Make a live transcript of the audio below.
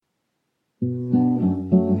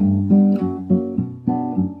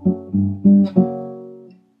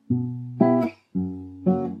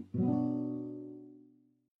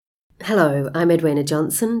Hello, I'm Edwina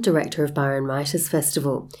Johnson, Director of Byron Writers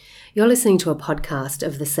Festival. You're listening to a podcast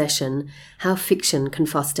of the session How Fiction Can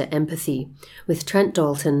Foster Empathy with Trent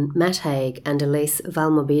Dalton, Matt Haig and Elise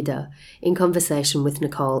Valmorbida in conversation with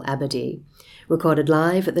Nicole Abadie, recorded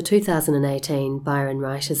live at the 2018 Byron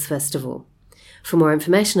Writers Festival. For more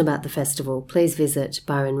information about the festival, please visit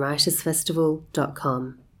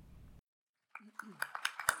byronwritersfestival.com.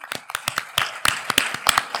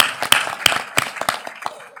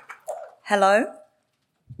 Hello,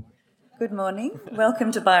 good morning.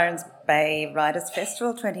 Welcome to Byron's Bay Writers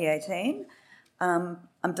Festival 2018. I'm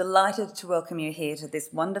delighted to welcome you here to this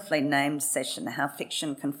wonderfully named session, How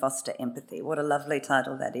Fiction Can Foster Empathy. What a lovely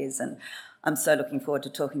title that is, and I'm so looking forward to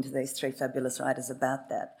talking to these three fabulous writers about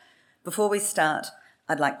that. Before we start,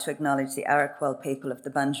 I'd like to acknowledge the Arakwal people of the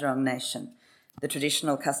Bunjerong Nation, the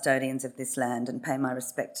traditional custodians of this land, and pay my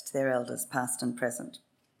respect to their elders, past and present.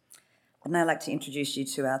 I'd now like to introduce you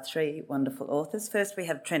to our three wonderful authors. First, we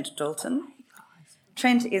have Trent Dalton.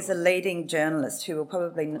 Trent is a leading journalist who will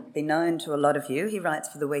probably be known to a lot of you. He writes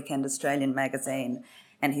for the Weekend Australian magazine,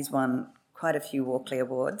 and he's won quite a few Walkley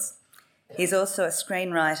Awards. He's also a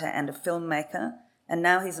screenwriter and a filmmaker, and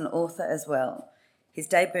now he's an author as well. His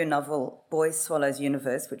debut novel, Boy Swallows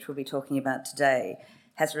Universe, which we'll be talking about today,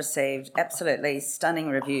 has received absolutely stunning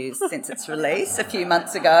reviews since its release a few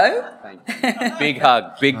months ago. Thank you. Big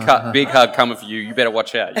hug coming for you. You better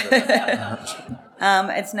watch out.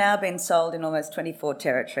 It's now been sold in almost 24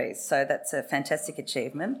 territories, so that's a fantastic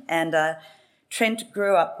achievement. And Trent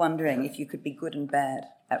grew up wondering if you could be good and bad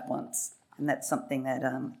at once, and that's something that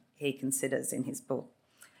he considers in his book.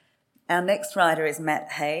 Our next writer is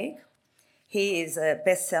Matt Haig. He is a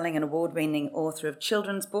best-selling and award-winning author of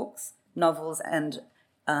children's books, novels, and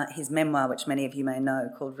his memoir, which many of you may know,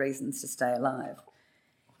 called Reasons to Stay Alive.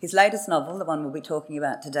 His latest novel, the one we'll be talking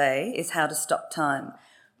about today, is How to Stop Time,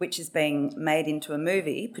 which is being made into a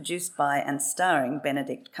movie produced by and starring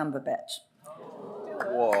Benedict Cumberbatch.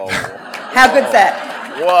 Whoa. How good's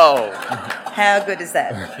that? Whoa. How good is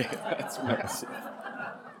that? That's massive.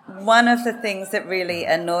 One of the things that really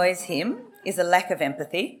annoys him is a lack of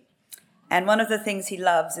empathy, and one of the things he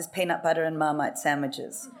loves is peanut butter and Marmite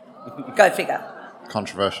sandwiches. Go figure.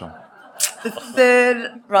 Controversial. The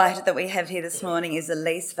third writer that we have here this morning is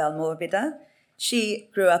Elise Valmorbida. She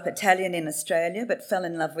grew up Italian in Australia but fell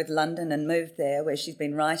in love with London and moved there, where she's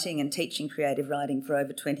been writing and teaching creative writing for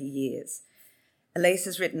over 20 years. Elise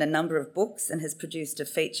has written a number of books and has produced a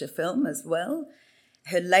feature film as well.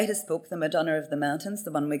 Her latest book, The Madonna of the Mountains,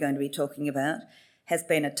 the one we're going to be talking about, has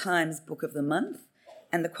been a Times Book of the Month,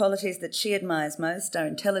 and the qualities that she admires most are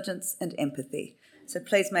intelligence and empathy. So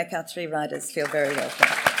please make our three writers feel very welcome.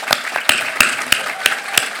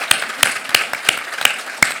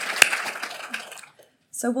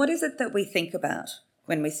 So what is it that we think about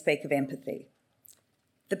when we speak of empathy?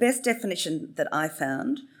 The best definition that I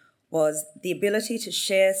found was the ability to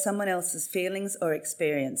share someone else's feelings or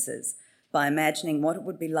experiences by imagining what it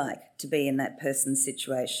would be like to be in that person's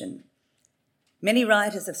situation. Many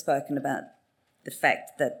writers have spoken about the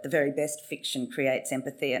fact that the very best fiction creates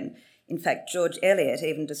empathy, and in fact, George Eliot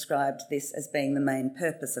even described this as being the main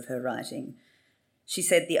purpose of her writing. She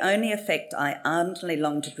said, "The only effect I ardently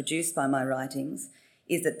long to produce by my writings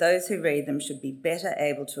is that those who read them should be better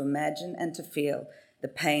able to imagine and to feel the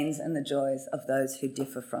pains and the joys of those who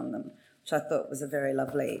differ from them," which I thought was a very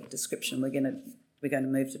lovely description. We're going to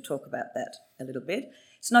move to talk about that a little bit.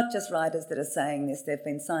 It's not just writers that are saying this. There have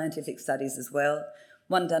been scientific studies as well.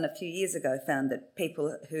 One done a few years ago found that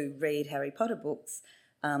people who read Harry Potter books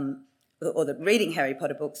or that reading Harry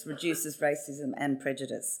Potter books reduces racism and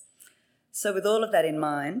prejudice. So with all of that in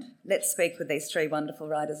mind, let's speak with these three wonderful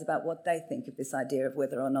writers about what they think of this idea of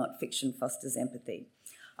whether or not fiction fosters empathy.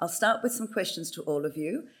 I'll start with some questions to all of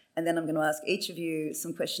you, and then I'm going to ask each of you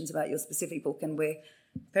some questions about your specific book, and we're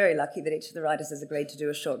very lucky that each of the writers has agreed to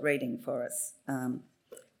do a short reading for us,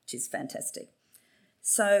 which is fantastic.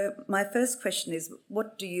 So my first question is,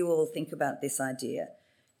 what do you all think about this idea?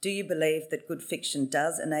 Do you believe that good fiction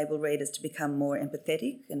does enable readers to become more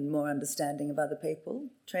empathetic and more understanding of other people?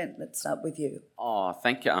 Trent, let's start with you. Oh,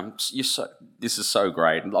 thank you. This is so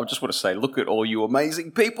great. I just want to say, look at all you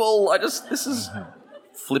amazing people. This is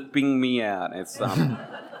flipping me out. It's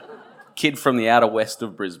kid from the outer west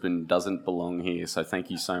of Brisbane doesn't belong here. So thank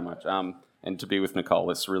you so much. And to be with Nicole,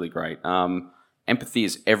 it's really great. Empathy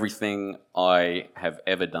is everything I have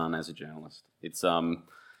ever done as a journalist.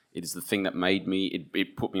 It is the thing that made me,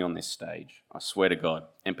 it put me on this stage. I swear to God.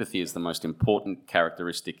 Empathy is the most important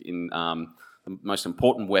characteristic the most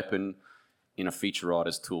important weapon in a feature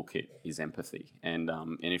writer's toolkit is empathy. And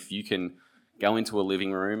if you can go into a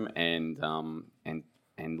living room and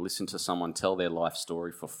and listen to someone tell their life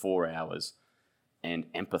story for 4 hours and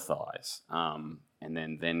empathize, and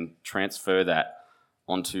then transfer that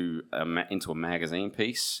onto into a magazine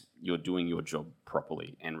piece, you're doing your job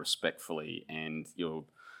properly and respectfully, and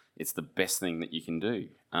it's the best thing that you can do.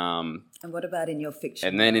 And what about in your fiction?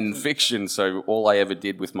 And then in fiction, so all I ever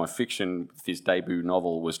did with my fiction, with this debut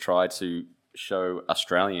novel, was try to show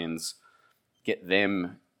Australians, get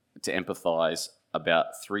them to empathise about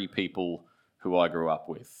 3 people who I grew up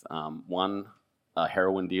with. One, a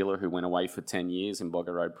heroin dealer who went away for 10 years in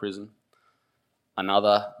Boggo Road Prison.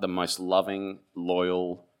 Another, the most loving,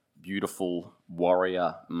 loyal, beautiful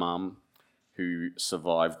warrior mum who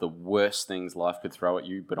survived the worst things life could throw at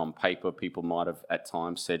you, but on paper people might have at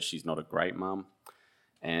times said she's not a great mum.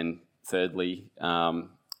 And thirdly, an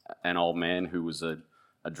old man who was a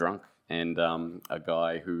drunk, and a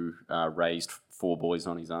guy who raised 4 boys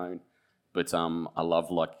on his own, but I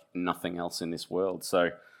love like nothing else in this world.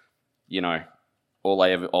 So, all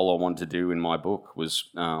I wanted to do in my book was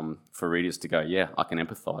for readers to go, yeah, I can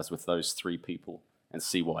empathise with those 3 people and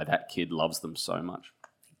see why that kid loves them so much.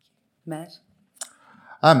 Matt?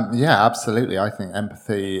 Yeah, absolutely. I think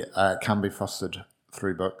empathy can be fostered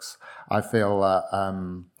through books. I feel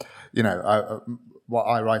what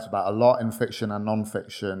I write about a lot in fiction and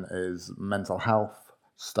non-fiction is mental health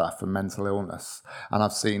stuff and mental illness. And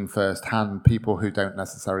I've seen firsthand people who don't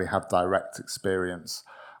necessarily have direct experience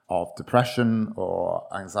of depression or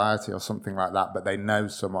anxiety or something like that, but they know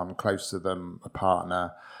someone close to them, a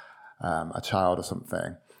partner, a child or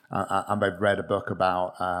something, and they've read a book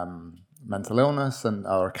about mental illness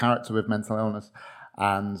or a character with mental illness,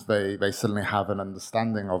 and they suddenly have an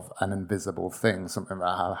understanding of an invisible thing, something that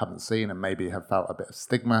I haven't seen and maybe have felt a bit of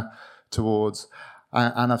stigma towards.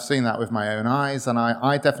 And I've seen that with my own eyes, and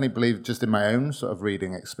I definitely believe, just in my own sort of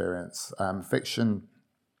reading experience, fiction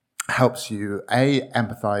helps you,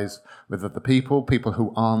 empathise with other people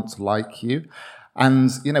who aren't like you. And,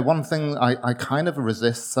 one thing I kind of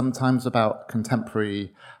resist sometimes about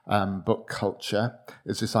contemporary book culture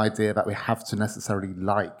is this idea that we have to necessarily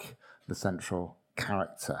like the central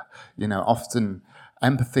character. Often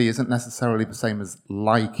empathy isn't necessarily the same as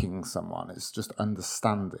liking someone. It's just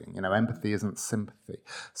understanding. Empathy isn't sympathy.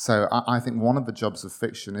 So I think one of the jobs of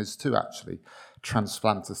fiction is to actually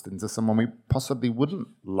transplant us into someone we possibly wouldn't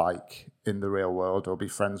like in the real world or be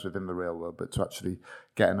friends with in the real world, but to actually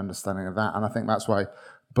get an understanding of that. And I think that's why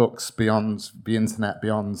books, beyond the internet,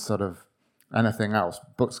 beyond sort of anything else,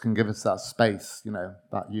 books can give us that space,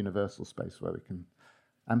 that universal space where we can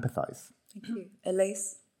empathise. Thank you.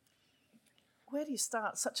 Elise? Where do you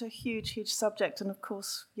start? Such a huge, huge subject. And of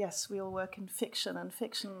course, yes, we all work in fiction. And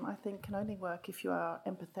fiction, I think, can only work if you are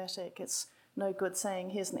empathetic. It's no good saying,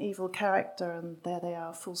 here's an evil character, and there they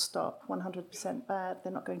are, full stop, 100% bad.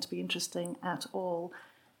 They're not going to be interesting at all.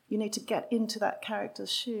 You need to get into that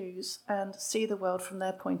character's shoes and see the world from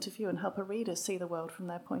their point of view and help a reader see the world from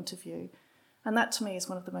their point of view. And that, to me, is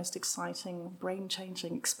one of the most exciting,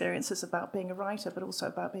 brain-changing experiences about being a writer, but also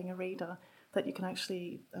about being a reader, that you can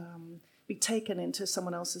actually be taken into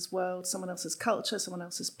someone else's world, someone else's culture, someone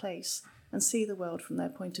else's place, and see the world from their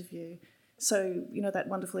point of view. So, that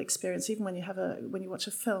wonderful experience, even when you watch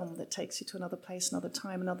a film that takes you to another place, another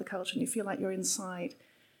time, another culture, and you feel like you're inside,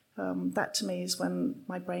 that to me is when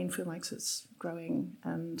my brain feels like it's growing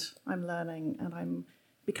and I'm learning and I'm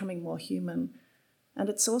becoming more human. And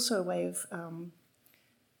it's also a way of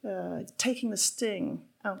taking the sting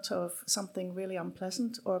out of something really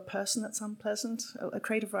unpleasant or a person that's unpleasant. A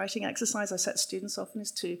creative writing exercise I set students often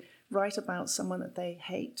is to write about someone that they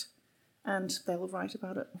hate. And they'll write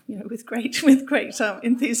about it, with great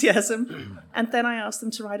enthusiasm. And then I ask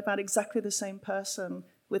them to write about exactly the same person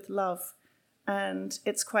with love. And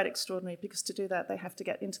it's quite extraordinary, because to do that, they have to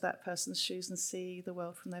get into that person's shoes and see the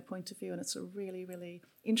world from their point of view. And it's a really, really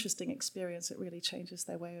interesting experience. It really changes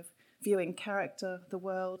their way of viewing character, the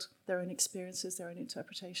world, their own experiences, their own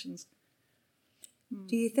interpretations.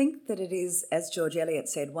 Do you think that it is, as George Eliot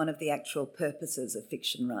said, one of the actual purposes of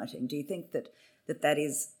fiction writing? Do you think that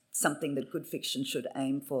is something that good fiction should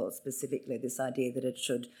aim for, specifically this idea that it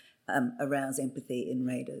should arouse empathy in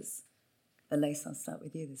readers? Elise, I'll start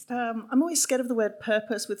with you this time. I'm always scared of the word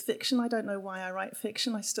purpose with fiction. I don't know why I write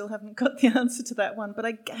fiction. I still haven't got the answer to that one. But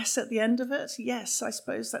I guess at the end of it, yes, I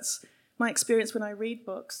suppose that's my experience when I read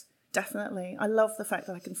books, definitely. I love the fact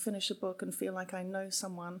that I can finish a book and feel like I know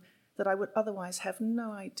someone that I would otherwise have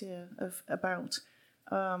no idea about.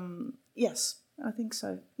 Yes, I think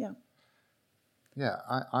so, yeah. Yeah,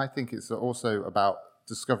 I think it's also about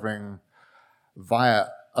discovering via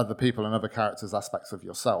other people and other characters aspects of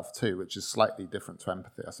yourself too, which is slightly different to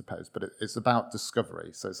empathy, I suppose. But it's about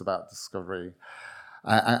discovery. So it's about discovery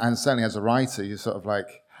And certainly as a writer, you sort of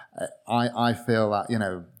like, I feel that,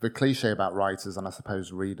 the cliche about writers and I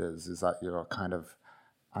suppose readers is that you're kind of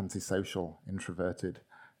antisocial, introverted,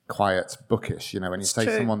 quiet, bookish. When you say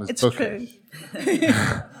someone is bookish.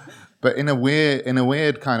 But in a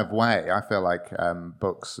weird kind of way, I feel like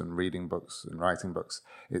books and reading books and writing books,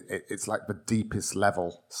 it's like the deepest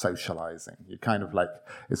level socializing. You're kind of like,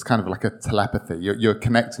 it's kind of like a telepathy. You're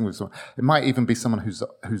connecting with someone. It might even be someone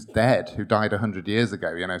who's dead, who died 100 years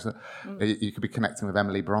ago. So you could be connecting with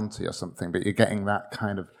Emily Bronte or something, but you're getting that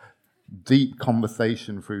kind of deep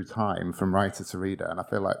conversation through time from writer to reader. And I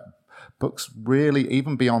feel like books really,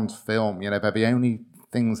 even beyond film, they're the only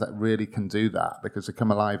things that really can do that, because they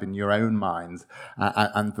come alive in your own mind,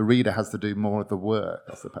 and the reader has to do more of the work,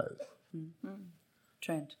 I suppose. Mm-hmm.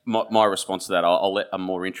 Trent? My response to that, I'll let a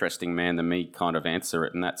more interesting man than me kind of answer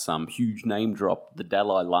it, and that's huge name drop, the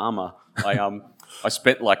Dalai Lama. I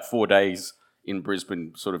spent like 4 days in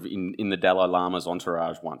Brisbane, sort of in the Dalai Lama's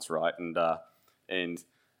entourage once, right? And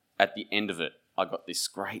at the end of it, I got this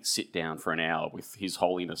great sit down for an hour with His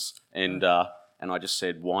Holiness, and I just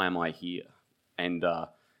said, "Why am I here?" And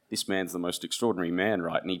this man's the most extraordinary man,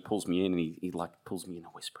 right? And he pulls me in, and he like pulls me in a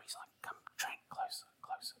whisper. He's like, "Come, Trent, closer,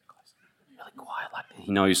 closer, closer." Really quiet, like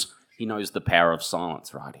he knows the power of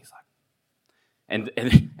silence, right? He's like,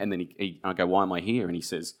 and then I go, "Why am I here?" And he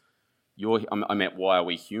says, I meant, "Why are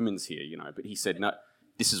we humans here?" But he said, "No,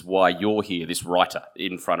 this is why you're here. This writer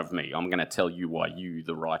in front of me. I'm going to tell you why you,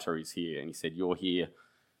 the writer, is here." And he said, "You're here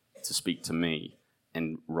to speak to me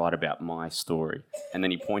and write about my story." And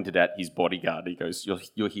then he pointed at his bodyguard. He goes,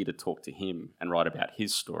 you're here to talk to him and write about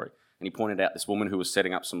his story. And he pointed out this woman who was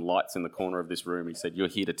setting up some lights in the corner of this room. He said, "You're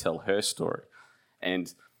here to tell her story."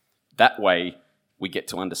 And that way we get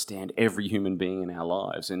to understand every human being in our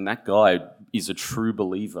lives. And that guy is a true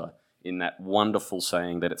believer in that wonderful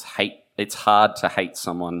saying that it's hard to hate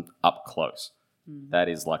someone up close. That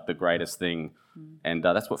is like the greatest thing. And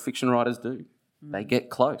that's what fiction writers do. They get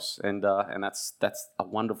close, and that's a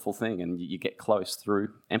wonderful thing, and you get close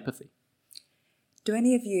through empathy. Do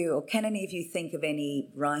any of you, or can any of you think of any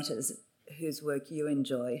writers whose work you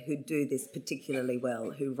enjoy, who do this particularly well,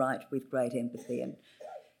 who write with great empathy, and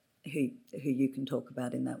who you can talk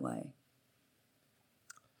about in that way?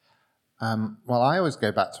 Well, I always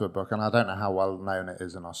go back to a book, and I don't know how well known it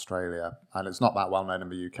is in Australia, and it's not that well known in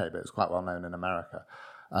the UK, but it's quite well known in America.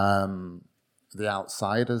 The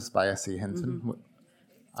Outsiders by S.E. Hinton.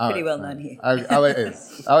 Mm-hmm. Pretty well known here. It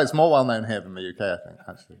is. It's more well known here than the UK, I think,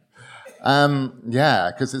 actually.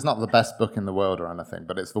 Because it's not the best book in the world or anything,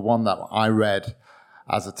 but it's the one that I read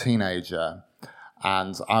as a teenager,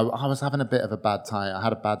 and I was having a bit of a bad time. I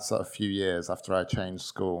had a bad sort of few years after I changed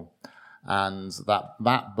school, and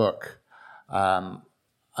that book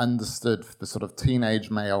understood the sort of teenage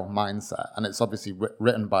male mindset, and it's obviously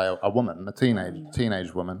written by a woman, a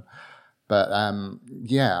teenage woman. But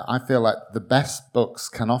I feel like the best books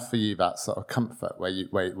can offer you that sort of comfort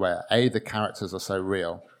where A, the characters are so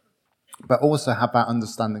real, but also have that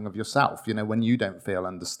understanding of yourself. When you don't feel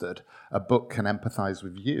understood, a book can empathize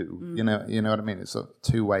with you. You know what I mean? It's a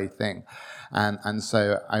two-way thing. And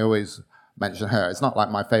so I always mention her. It's not like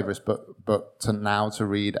my favorite book to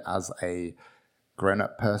read as a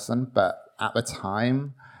grown-up person, but at the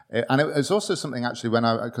time, it was also something actually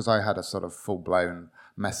because I had a sort of full-blown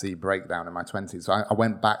messy breakdown in my 20s. So I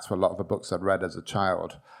went back to a lot of the books I'd read as a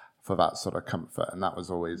child for that sort of comfort, and that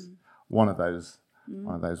was always one of those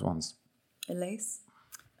ones. Elise?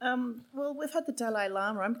 Well, we've had the Dalai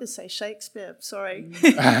Lama. I'm going to say Shakespeare. Sorry.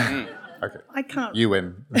 Okay. I can't. You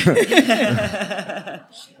win.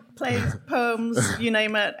 Plays, poems, you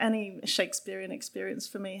name it. Any Shakespearean experience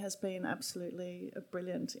for me has been absolutely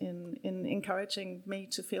brilliant in encouraging me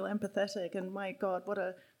to feel empathetic. And my God, what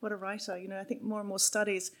a writer! I think more and more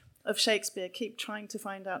studies of Shakespeare keep trying to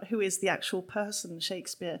find out who is the actual person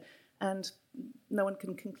Shakespeare, and no one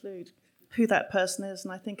can conclude who that person is.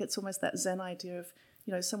 And I think it's almost that Zen idea of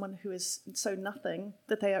someone who is so nothing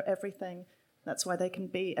that they are everything. That's why they can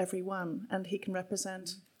be everyone, and he can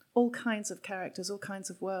represent all kinds of characters, all kinds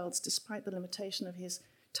of worlds, despite the limitation of his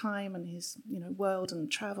time and his world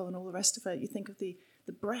and travel and all the rest of it. You think of the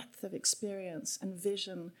breadth of experience and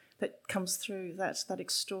vision that comes through that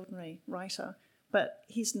extraordinary writer. But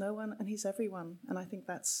he's no one and he's everyone, and I think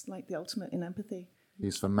that's like the ultimate in empathy.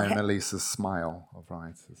 He's the Mona Lisa's smile of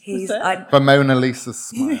writers. The Mona Lisa's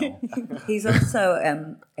smile. He's also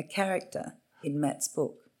a character in Matt's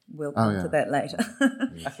book. We'll come to that later.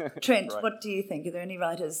 Trent, Right. what do you think? Are there any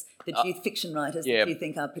writers, fiction writers, yeah, that you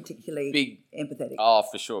think are particularly empathetic? Oh,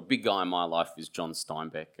 for sure. Big guy in my life is John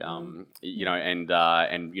Steinbeck. You know,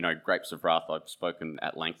 and you know, Grapes of Wrath I've spoken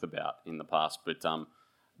at length about in the past, but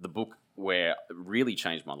the book where it really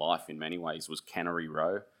changed my life in many ways was Cannery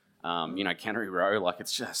Row. You know, Cannery Row, like,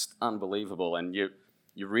 it's just unbelievable, and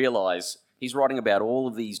you realise he's writing about all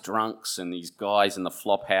of these drunks and these guys in the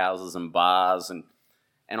flop houses and bars, and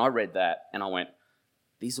I read that and I went,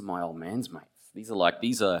 these are my old man's mates. My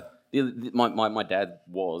dad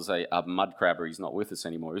was a mud crabber. He's not with us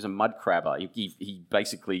anymore. He was a mud crabber. He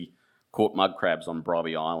basically caught mud crabs on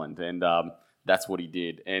Bribie Island, and that's what he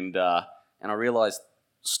did. And I realised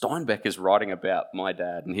Steinbeck is writing about my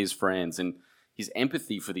dad and his friends, and his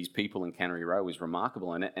empathy for these people in Cannery Row is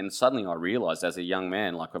remarkable. And suddenly I realised, as a young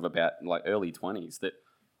man, like of about early 20s, that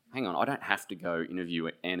hang on, I don't have to go interview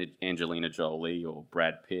Angelina Jolie or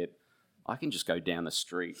Brad Pitt. I can just go down the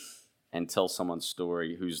street and tell someone's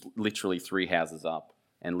story who's literally 3 houses up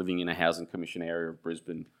and living in a housing commission area of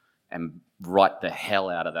Brisbane, and write the hell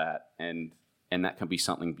out of that, and that can be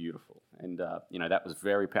something beautiful. And you know, that was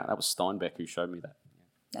very powerful. That was Steinbeck who showed me that.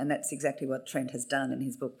 And that's exactly what Trent has done in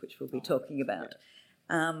his book, which we'll be talking about.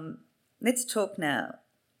 Let's talk now.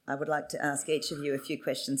 I would like to ask each of you a few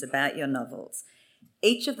questions about your novels.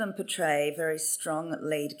 Each of them portray very strong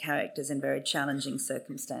lead characters in very challenging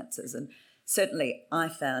circumstances, and certainly I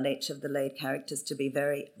found each of the lead characters to be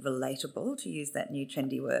very relatable, to use that new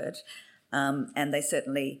trendy word, and they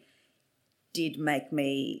certainly did make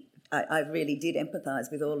me... I really did empathise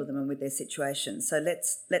with all of them and with their situations. So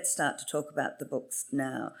let's start to talk about the books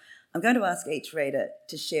now. I'm going to ask each reader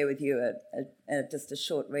to share with you just a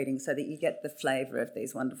short reading so that you get the flavour of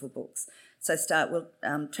these wonderful books. So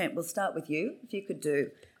Trent, we'll start with you. If you could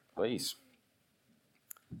do... Please.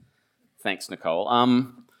 Thanks, Nicole. I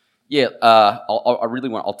really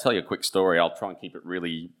want... I'll tell you a quick story. I'll try and keep it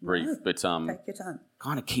really brief, but take your time.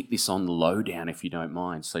 Kind of keep this on the lowdown if you don't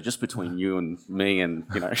mind. So just between you and me, and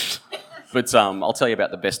you know, but I'll tell you about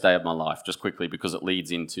the best day of my life just quickly, because it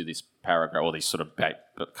leads into this paragraph or this sort of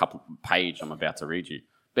couple page I'm about to read you.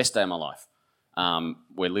 Best day of my life.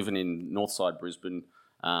 We're living in Northside Brisbane.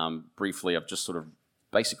 Briefly, I've just sort of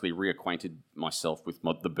basically reacquainted myself with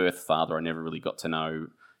the birth father I never really got to know,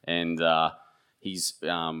 and he's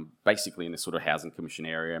basically in this sort of housing commission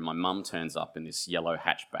area. And my mum turns up in this yellow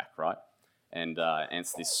hatchback, right? And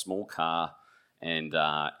it's this small car, and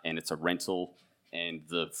it's a rental, and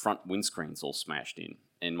the front windscreen's all smashed in.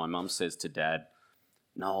 And my mum says to Dad,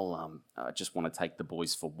 "Noel, I just want to take the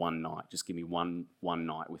boys for one night. Just give me one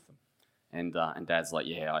night with them." And Dad's like,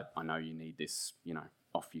 "Yeah, I know you need this. You know,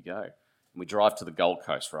 off you go." And we drive to the Gold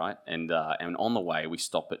Coast, right? And on the way we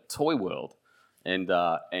stop at Toy World, and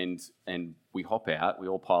we hop out. We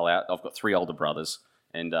all pile out. I've got 3 older brothers.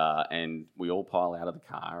 And we all pile out of the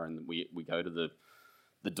car, and we go to the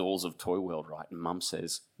doors of Toy World, right? And Mum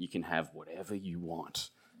says, "You can have whatever you want."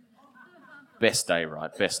 Best day,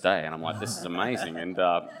 right? Best day. And I'm like, this is amazing. And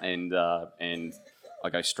I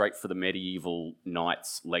go straight for the Medieval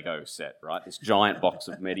Knights Lego set, right? This giant box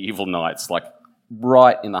of Medieval Knights, like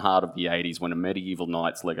right in the heart of the 80s, when a Medieval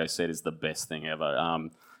Knights Lego set is the best thing ever.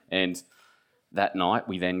 And that night,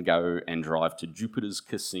 we then go and drive to Jupiter's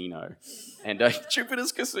Casino, and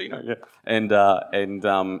Jupiter's Casino, yeah, and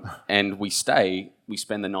we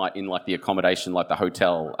spend the night in like the accommodation, like the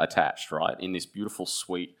hotel attached, right, in this beautiful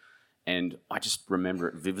suite, and I just remember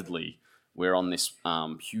it vividly. We're on this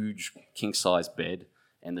huge king-size bed,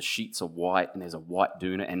 and the sheets are white, and there's a white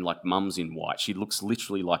doona, and like Mum's in white. She looks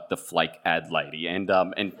literally like the flake ad lady, and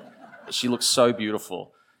she looks so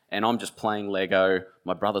beautiful. And I'm just playing Lego.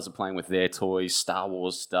 My brothers are playing with their toys, Star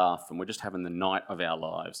Wars stuff, and we're just having the night of our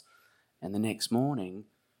lives. And the next morning,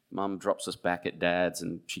 Mum drops us back at Dad's,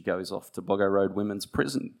 and she goes off to Boggo Road Women's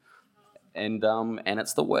Prison. And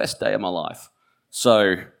it's the worst day of my life.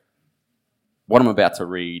 So what I'm about to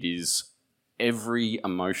read is every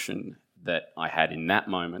emotion that I had in that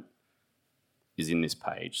moment is in this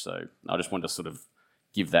page. So I just want to sort of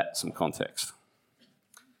give that some context.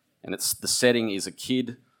 And the setting is a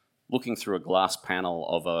kid looking through a glass panel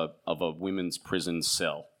of a women's prison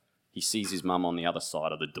cell. He sees his mum on the other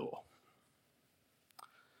side of the door.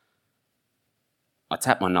 I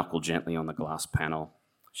tap my knuckle gently on the glass panel.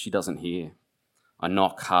 She doesn't hear. I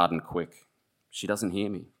knock hard and quick. She doesn't hear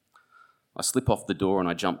me. I slip off the door and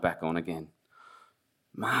I jump back on again.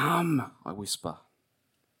 "Mum," I whisper.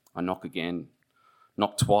 I knock again.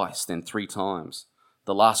 Knock twice, then 3 times.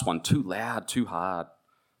 The last one too loud, too hard.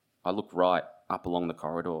 I look right, up along the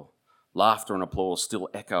corridor. Laughter and applause still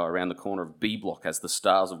echo around the corner of B Block as the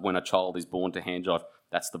stars of When a Child is Born to hand jive.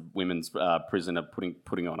 that's the women's prison are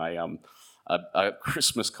putting on a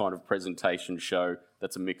Christmas kind of presentation show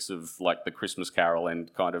that's a mix of like the Christmas Carol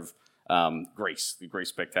and kind of Grease, the Grease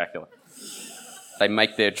Spectacular. They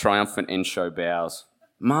make their triumphant end show bows.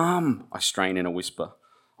 "Mum," I strain in a whisper.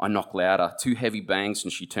 I knock louder, 2 heavy bangs,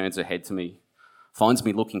 and she turns her head to me, finds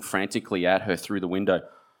me looking frantically at her through the window.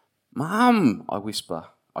 "Mum," I whisper.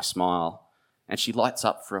 I smile, and she lights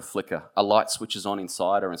up for a flicker. A light switches on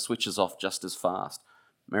inside her and switches off just as fast.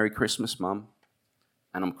 "Merry Christmas, Mum."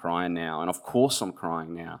 And I'm crying now, and of course I'm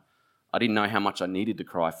crying now. I didn't know how much I needed to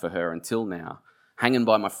cry for her until now. Hanging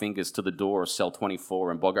by my fingers to the door of cell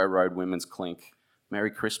 24 in Boggo Road Women's Clink.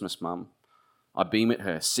 "Merry Christmas, Mum." I beam at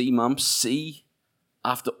her. "See, Mum, see?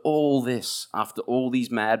 After all this, after all these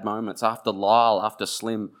mad moments, after Lyle, after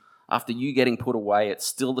Slim, after you getting put away, it's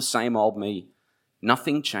still the same old me.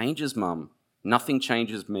 Nothing changes, Mum. Nothing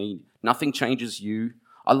changes me. Nothing changes you.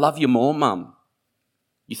 I love you more, Mum.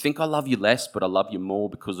 You think I love you less, but I love you more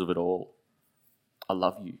because of it all. I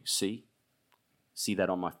love you, see? See that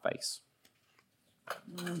on my face."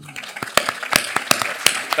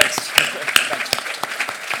 Thanks.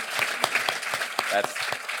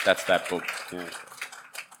 That's that book. Yeah.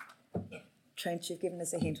 Trent, you've given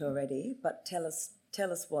us a hint already, but tell us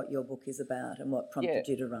what your book is about and what prompted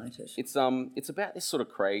you to write it. It's about this sort of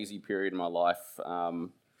crazy period in my life.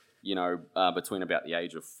 Between about the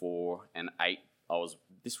age of 4 and 8, I was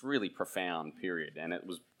this really profound period, and it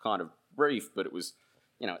was kind of brief, but it was,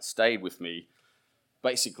 it stayed with me.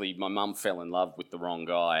 Basically, my mum fell in love with the wrong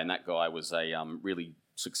guy, and that guy was a really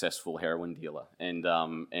successful heroin dealer, and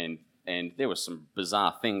there were some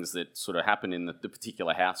bizarre things that sort of happened in the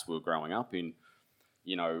particular house we were growing up in.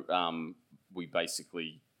 We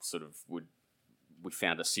basically we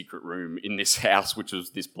found a secret room in this house, which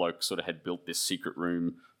was this bloke sort of had built this secret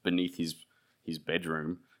room beneath his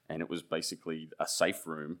bedroom, and it was basically a safe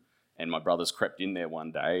room. And my brothers crept in there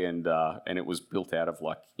one day, and it was built out of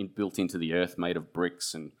built into the earth, made of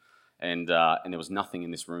bricks, and there was nothing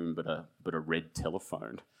in this room but a red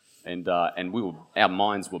telephone. And our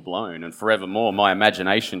minds were blown, and forevermore my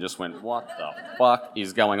imagination just went, what the fuck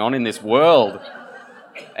is going on in this world?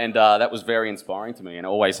 And that was very inspiring to me, and it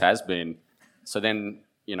always has been. So then,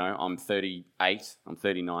 I'm 38, I'm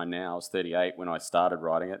 39 now, I was 38 when I started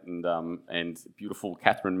writing it, and beautiful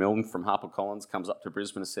Catherine Milne from HarperCollins comes up to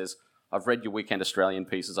Brisbane and says, "I've read your Weekend Australian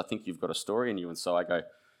pieces, I think you've got a story in you." And so I go,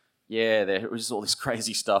 yeah, there was all this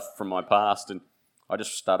crazy stuff from my past, and I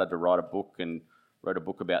just started to write a book, and wrote a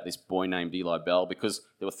book about this boy named Eli Bell, because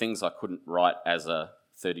there were things I couldn't write as a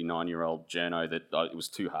 39-year-old journo that it was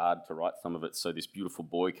too hard to write some of it. So this beautiful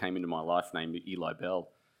boy came into my life named Eli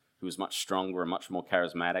Bell, who was much stronger and much more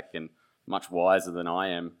charismatic and much wiser than I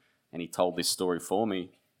am, and he told this story for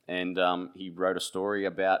me. And he wrote a story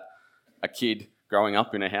about a kid growing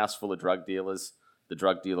up in a house full of drug dealers. The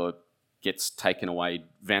drug dealer gets taken away,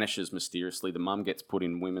 vanishes mysteriously. The mum gets put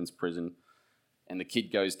in women's prison. And the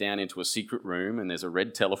kid goes down into a secret room, and there's a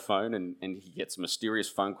red telephone, and he gets a mysterious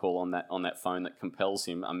phone call on that phone that compels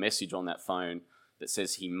him, a message on that phone that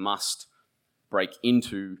says he must break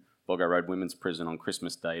into Boggo Road Women's Prison on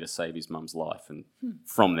Christmas Day to save his mum's life. And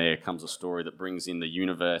from there comes a story that brings in the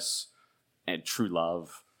universe and true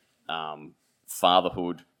love,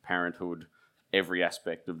 fatherhood, parenthood, every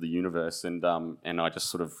aspect of the universe. And I just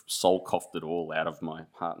sort of soul coughed it all out of my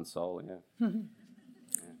heart and soul, yeah.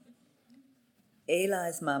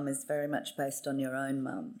 Eli's mum is very much based on your own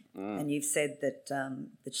mum, and you've said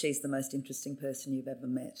that she's the most interesting person you've ever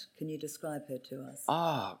met. Can you describe her to us?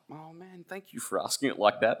 Oh man, thank you for asking it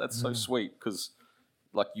like that. That's so sweet, because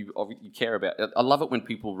you care about it. I love it when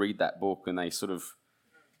people read that book and they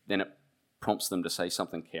then it prompts them to say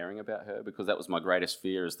something caring about her, because that was my greatest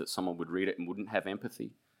fear, is that someone would read it and wouldn't have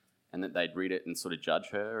empathy, and that they'd read it and sort of judge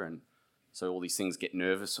her. And so all these things get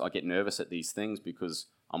nervous. I get nervous at these things because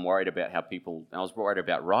I'm worried about how people... I was worried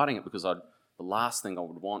about writing it because the last thing I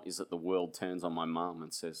would want is that the world turns on my mum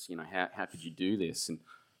and says, how could you do this?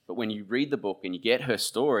 But when you read the book and you get her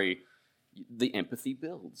story, the empathy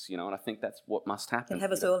builds, and I think that's what must happen. You'll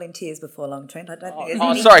have us all in tears before long, Trent. I don't think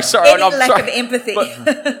there's any lack of empathy.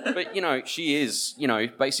 But she is,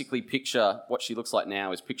 basically what she looks like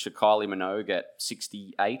now is picture Kylie Minogue at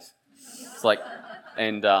 68. It's like...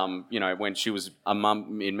 And, when she was a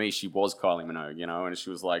mum in me, she was Kylie Minogue, and she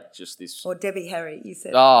was like just this... Or Debbie Harry, you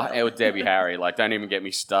said. Oh, Debbie Harry. Don't even get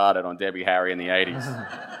me started on Debbie Harry in the 80s.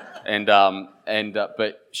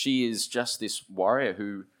 But she is just this warrior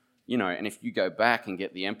who, and if you go back and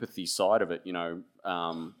get the empathy side of it,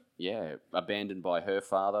 abandoned by her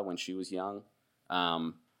father when she was young,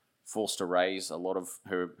 forced to raise a lot of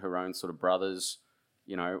her own sort of brothers,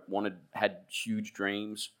 had huge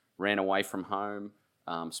dreams, ran away from home,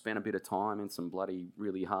 spent a bit of time in some bloody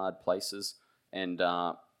really hard places, and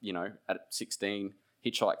at 16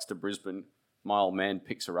 hitchhikes to Brisbane. My old man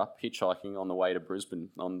picks her up hitchhiking on the way to Brisbane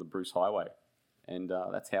on the Bruce Highway, and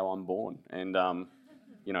that's how I'm born. And a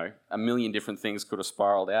million different things could have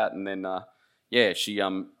spiraled out, and then she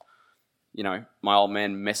my old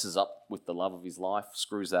man messes up with the love of his life,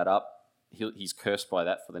 screws that up. He's cursed by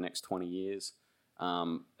that for the next 20 years.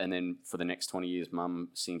 And then for the next 20 years, Mum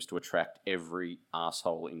seems to attract every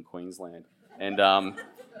asshole in Queensland. And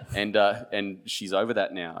she's over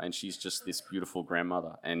that now, and she's just this beautiful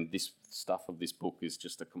grandmother. And this stuff of this book is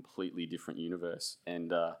just a completely different universe.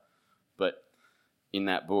 And but in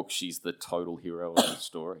that book, she's the total hero of the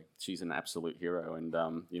story. She's an absolute hero. And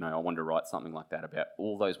I wanted to write something like that about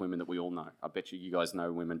all those women that we all know. I bet you guys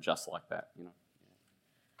know women just like that.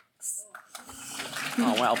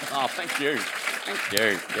 Oh wow! Oh, thank you. Thank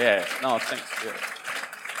you. Yeah. No, thanks.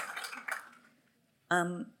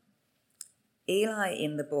 Yeah. Eli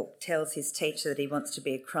in the book tells his teacher that he wants to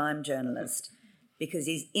be a crime journalist because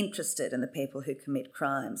he's interested in the people who commit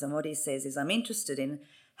crimes. And what he says is, I'm interested in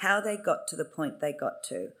how they got to the point they got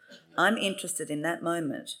to. I'm interested in that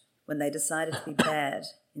moment when they decided to be bad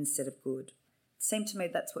instead of good. It seemed to me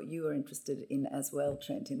that's what you were interested in as well,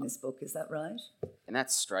 Trent, in this book. Is that right? And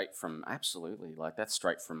that's straight from, absolutely, that's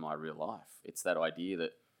straight from my real life. It's that idea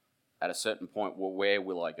that at a certain point, well, where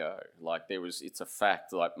will I go? It's a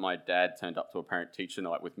fact, my dad turned up to a parent-teacher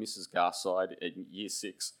night with Mrs. Garside in year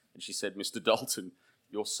 6, and she said, Mr. Dalton,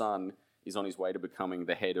 your son is on his way to becoming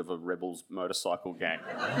the head of a rebels motorcycle gang.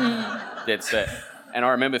 Dead set. And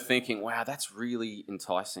I remember thinking, wow, that's really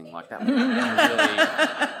enticing. That would be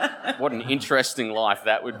really, what an interesting life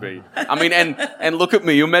that would be. I mean, and look at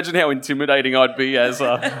me. You imagine how intimidating I'd be as,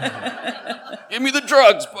 give me the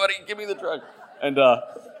drugs, buddy, give me the drugs. And,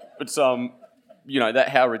 that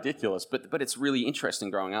how ridiculous. But it's really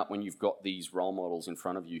interesting growing up when you've got these role models in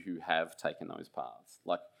front of you who have taken those paths.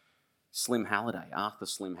 Like Slim Halliday, Arthur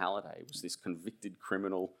Slim Halliday was this convicted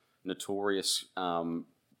criminal, notorious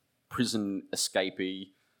prison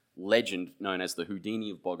escapee, legend known as the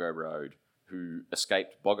Houdini of Boggo Road, who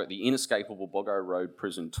escaped the inescapable Boggo Road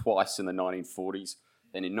prison twice in the 1940s.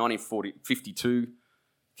 Then in 1952,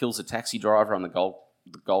 kills a taxi driver on the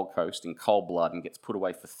Gold Coast in cold blood and gets put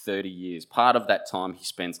away for 30 years. Part of that time he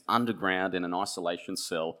spends underground in an isolation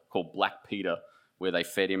cell called Black Peter, where they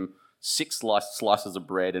fed him 6 slices of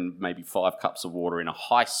bread and maybe 5 cups of water in a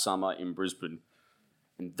high summer in Brisbane.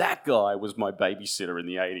 And that guy was my babysitter in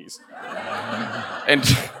the 80s. And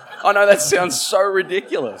I know that sounds so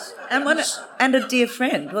ridiculous. And a dear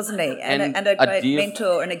friend, wasn't he? And a great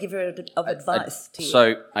mentor and a giver of advice to you.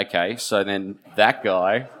 So then that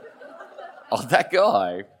guy,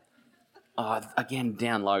 again,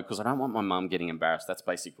 down low, because I don't want my mum getting embarrassed. That's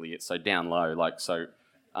basically it. So down low,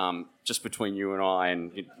 just between you and I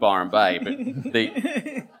and Byron Bay. But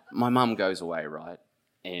my mum goes away, right?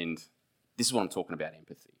 And this is what I'm talking about,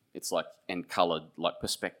 empathy. It's and coloured,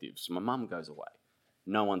 perspectives. My mum goes away.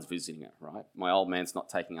 No one's visiting her, right? My old man's not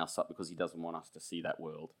taking us up because he doesn't want us to see that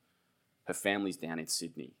world. Her family's down in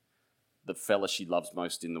Sydney. The fella she loves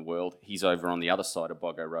most in the world, he's over on the other side of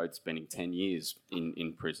Boggo Road spending 10 years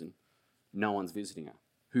in prison. No one's visiting her.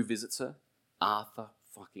 Who visits her? Arthur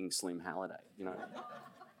fucking Slim Halliday,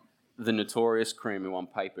 The notorious cream who on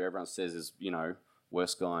paper everyone says is,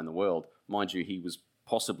 worst guy in the world. Mind you, he was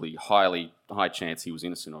possibly high chance he was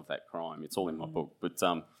innocent of that crime. It's all in my book. But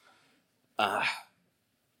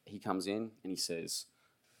he comes in and he says,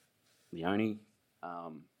 Leonie,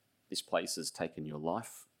 this place has taken your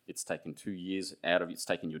life. It's taken 2 years out of it. It's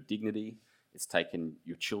taken your dignity. It's taken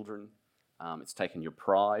your children. It's taken your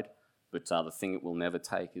pride. But the thing it will never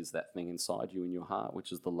take is that thing inside you in your heart,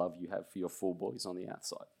 which is the love you have for your 4 boys on the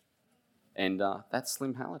outside. And that's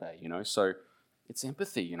Slim Halliday, So it's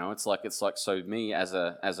empathy, It's like so me as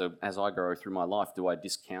I go through my life, do I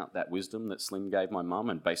discount that wisdom that Slim gave my mum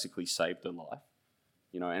and basically saved her life?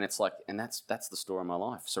 And it's and that's the story of my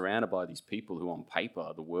life, surrounded by these people who on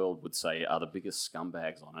paper the world would say are the biggest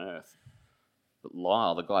scumbags on earth. But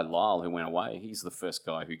the guy Lyle who went away, he's the first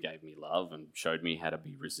guy who gave me love and showed me how to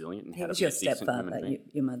be resilient and how to be a decent human being.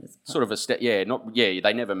 Your mother's father. Sort of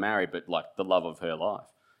they never married, but the love of her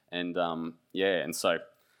life. And and so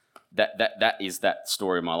that is that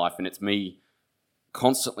story of my life, and it's me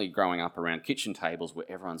constantly growing up around kitchen tables where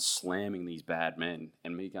everyone's slamming these bad men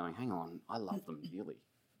and me going, hang on, I love them dearly.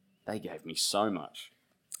 They gave me so much.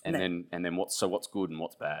 And then what's good and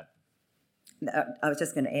what's bad? I was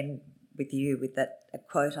just going to end with you with a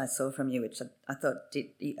quote I saw from you, which I thought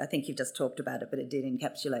I think you've just talked about it, but it did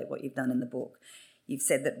encapsulate what you've done in the book. you've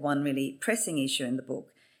said that one really pressing issue in the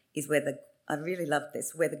book is I really love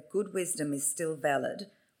this, whether good wisdom is still valid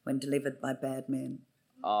when delivered by bad men.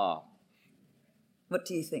 Ah, What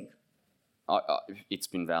do you think? it's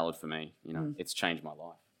been valid for me. It's changed my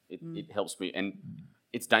life. It helps me, and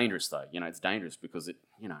it's dangerous though. It's dangerous because as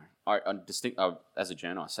a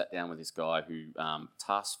journo, I sat down with this guy who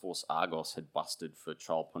Task Force Argos had busted for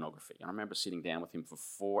child pornography, and I remember sitting down with him for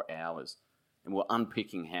 4 hours, and we're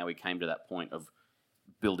unpicking how he came to that point of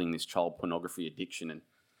building this child pornography addiction, and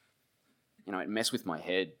it messed with my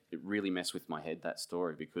head. It really messed with my head, that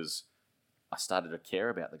story, because I started to care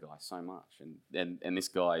about the guy so much, and this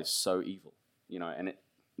guy is so evil, and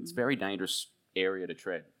it's a very dangerous area to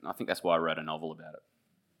tread. And I think that's why I wrote a novel about it.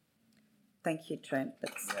 Thank you, Trent.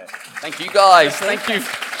 Thank you, guys. Thank you.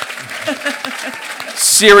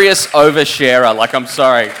 Serious oversharer. Like, I'm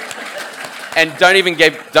sorry. And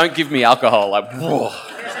don't give me alcohol. Like, whoa.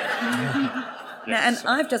 Now, and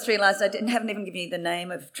I've just realised I haven't even given you the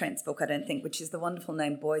name of Trent's book, I don't think, which is the wonderful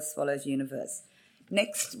name Boy Swallows Universe.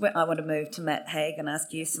 Next, I want to move to Matt Haig and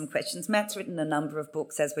ask you some questions. Matt's written a number of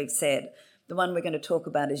books, as we've said. The one we're going to talk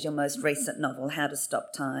about is your most recent novel, How to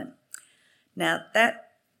Stop Time. Now, that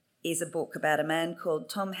is a book about a man called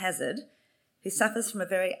Tom Hazard who suffers from a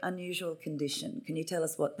very unusual condition. Can you tell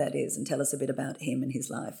us what that is and tell us a bit about him and his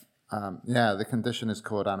life? The condition is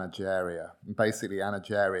called anageria. Basically,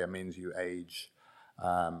 anageria means you age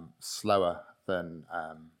slower than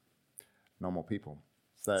normal people.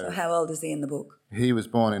 So how old is he in the book? He was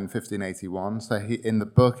born in 1581. So in the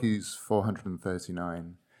book, he's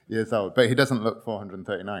 439 years old. But he doesn't look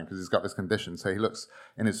 439 because he's got this condition. So he looks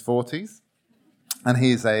in his 40s. And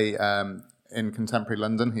he's in contemporary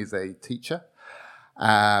London, he's a teacher.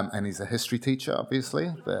 And he's a history teacher,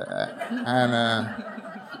 obviously.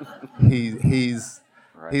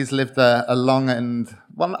 He's lived a long and,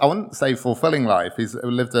 well, I wouldn't say fulfilling life. He's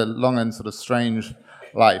lived a long and sort of strange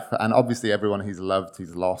life. And obviously everyone he's loved,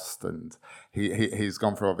 he's lost, and he's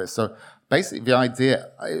gone through all this. So basically the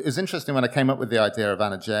idea, it was interesting when I came up with the idea of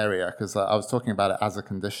anageria, because I was talking about it as a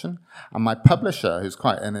condition. And my publisher, who's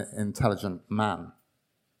quite an intelligent man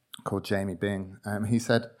called Jamie Bing, he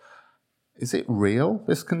said, "Is it real,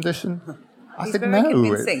 this condition?" I said, "No,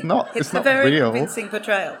 convincing. It's not. It's not very real." Convincing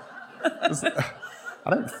portrayal. I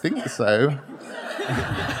don't think so.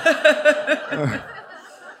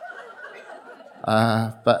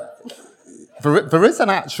 But there is an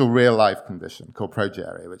actual real-life condition called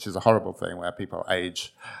progeria, which is a horrible thing where people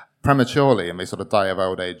age prematurely and they sort of die of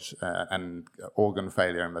old age and organ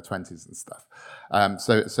failure in their 20s and stuff.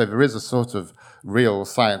 So there is a sort of real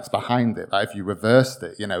science behind it. That if you reversed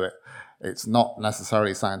it, it's not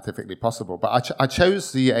necessarily scientifically possible. But I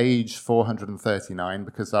chose the age 439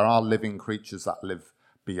 because there are living creatures that live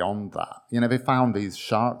beyond that. They found these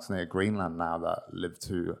sharks near Greenland now that live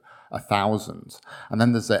to 1,000. And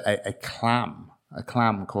then there's a clam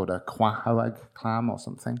called a quahoag clam or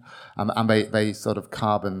something. And they sort of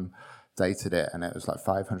carbon dated it, and it was like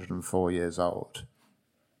 504 years old.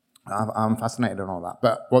 I'm fascinated in all that.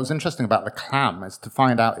 But what was interesting about the clam is to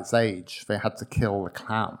find out its age, they had to kill the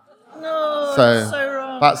clam. No, that's so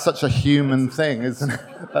wrong. That's such a human thing, isn't it?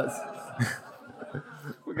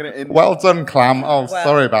 We're gonna end. Well done, clam. Oh, wow.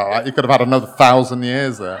 Sorry about that. You could have had another 1,000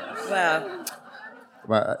 years there. Wow.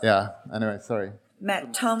 But yeah. Anyway, sorry.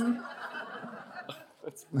 Matt, Tom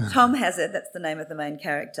Hazard, that's the name of the main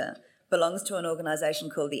character, belongs to an organisation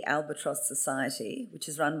called the Albatross Society, which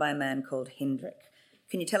is run by a man called Hendrik.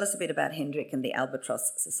 Can you tell us a bit about Hendrik and the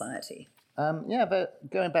Albatross Society? But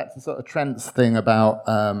going back to sort of Trent's thing about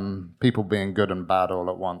people being good and bad all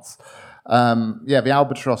at once. The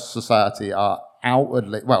Albatross Society are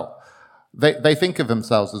outwardly, they think of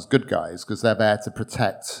themselves as good guys because they're there to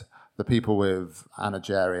protect the people with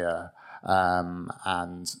anageria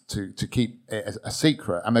and to keep it a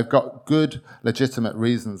secret. And they've got good, legitimate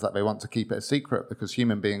reasons that they want to keep it a secret because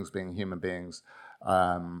human beings being human beings,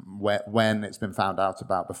 when it's been found out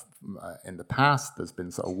about in the past, there's been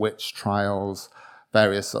sort of witch trials,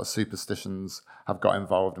 various sort of superstitions have got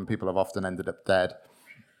involved, and people have often ended up dead.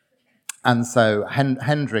 And so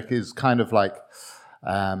Hendrik is kind of like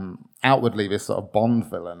outwardly this sort of Bond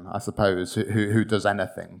villain, I suppose, who does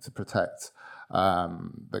anything to protect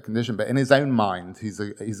the condition. But in his own mind, he's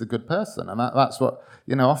a good person, and that's what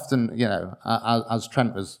often as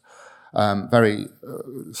Trent was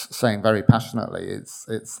saying very passionately,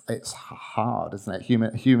 it's hard, isn't it?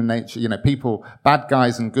 Human nature, people, bad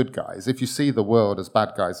guys and good guys. If you see the world as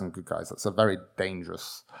bad guys and good guys, that's a very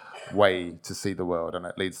dangerous way to see the world, and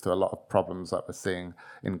it leads to a lot of problems that we're seeing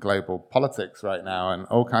in global politics right now and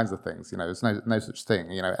all kinds of things. There's no such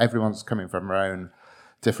thing. Everyone's coming from their own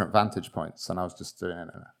different vantage points, and I was just doing it in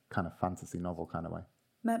a kind of fantasy novel kind of way.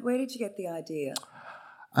 Matt, where did you get the idea?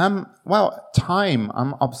 Well, time.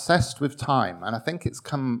 I'm obsessed with time, and I think it's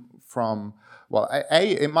come from, well,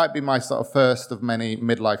 it might be my sort of first of many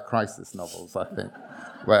midlife crisis novels, I think,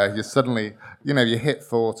 where you suddenly, you hit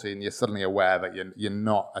 40 and you're suddenly aware that you're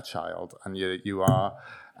not a child, and you are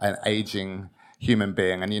an aging human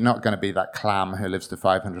being, and you're not going to be that clam who lives to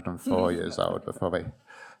 504 years old before they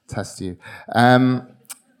test you.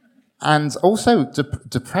 And also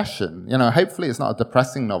depression. Hopefully it's not a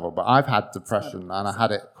depressing novel, but I've had depression, and I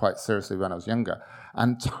had it quite seriously when I was younger.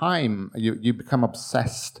 And time, you become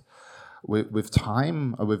obsessed with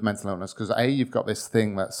time or with mental illness, because you've got this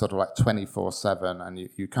thing that's sort of like 24/7, and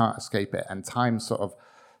you can't escape it, and time sort of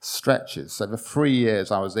stretches. So the 3 years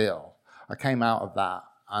I was ill, I came out of that,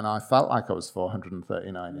 and I felt like I was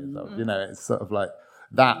 439 years old. It's sort of like,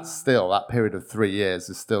 that period of 3 years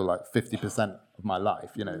is still like 50% of my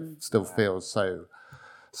life, it still feels so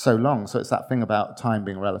long. So it's that thing about time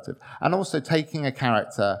being relative. And also taking a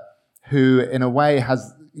character who, in a way,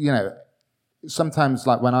 has, sometimes,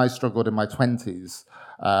 like when I struggled in my 20s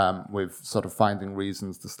with sort of finding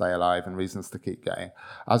reasons to stay alive and reasons to keep going,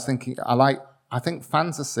 I was thinking, I think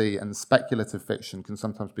fantasy and speculative fiction can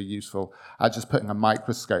sometimes be useful at just putting a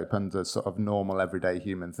microscope under sort of normal, everyday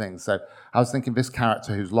human things. So I was thinking, this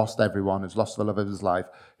character who's lost everyone, who's lost the love of his life,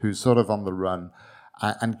 who's sort of on the run,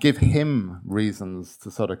 and give him reasons to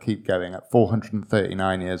sort of keep going at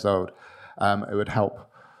 439 years old. It would help,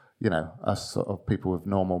 us sort of people with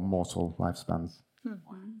normal mortal lifespans.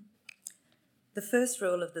 The first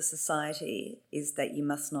rule of the society is that you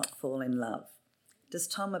must not fall in love. Does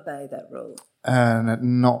Tom obey that rule?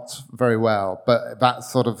 Not very well, but that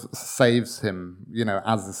sort of saves him,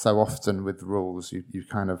 as is so often with rules, you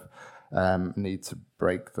kind of need to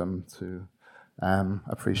break them to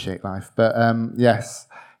appreciate life. But yes,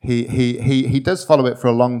 he does follow it for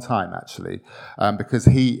a long time, actually, because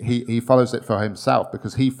he follows it for himself,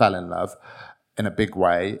 because he fell in love in a big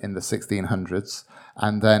way in the 1600s,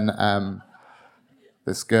 and then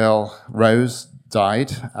this girl, Rose,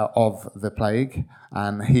 died of the plague,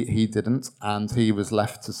 and he didn't, and he was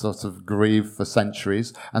left to sort of grieve for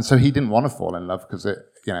centuries, and so he didn't want to fall in love because it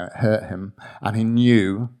hurt him, and he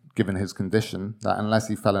knew, given his condition, that unless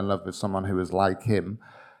he fell in love with someone who was like him,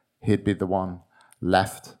 he'd be the one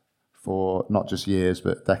left for not just years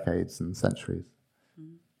but decades and centuries.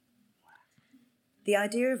 The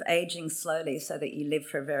idea of aging slowly so that you live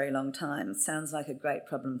for a very long time sounds like a great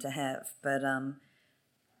problem to have, but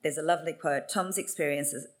there's a lovely quote. Tom's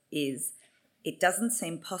experience is, "It doesn't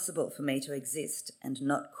seem possible for me to exist and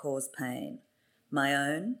not cause pain, my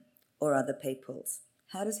own or other people's."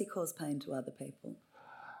 How does he cause pain to other people?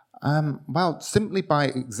 Well, simply by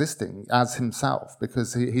existing as himself,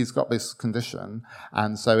 because he's got this condition.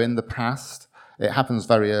 And so in the past, it happens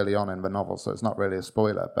very early on in the novel, so it's not really a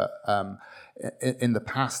spoiler, but in the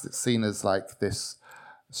past, it's seen as like this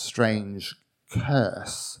strange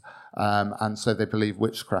curse. And so they believe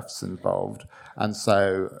witchcraft's involved. And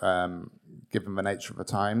so, given the nature of the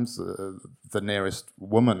times, the nearest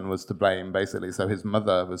woman was to blame, basically. So his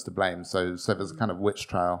mother was to blame. So there's a kind of witch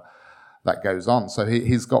trial that goes on. So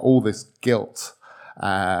he's got all this guilt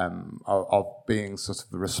of being sort of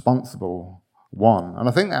the responsible one. And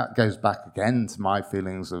I think that goes back again to my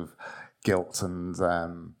feelings of guilt and,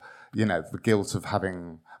 the guilt of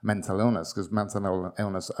having mental illness, because mental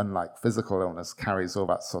illness, unlike physical illness, carries all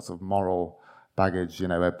that sort of moral baggage,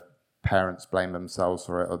 where parents blame themselves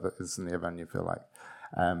for it, or that it's in the event you feel like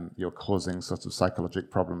you're causing sort of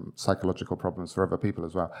psychological problems for other people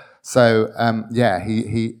as well. So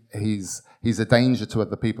he's a danger to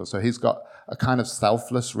other people. So he's got a kind of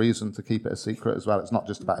selfless reason to keep it a secret as well. It's not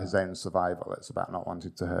just about his own survival, it's about not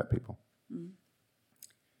wanting to hurt people.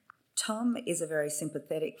 Tom is a very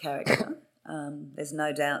sympathetic character. There's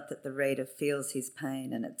no doubt that the reader feels his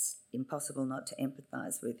pain, and it's impossible not to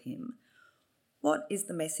empathise with him. What is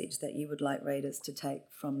the message that you would like readers to take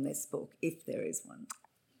from this book, if there is one?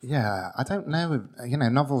 Yeah, I don't know.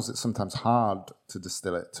 Novels, it's sometimes hard to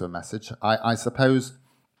distill it to a message. I suppose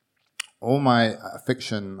all my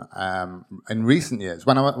fiction in recent years,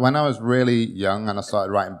 when I was really young and I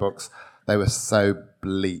started writing books, they were so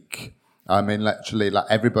bleak. I mean, literally, like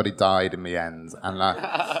everybody died in the end, and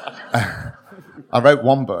I wrote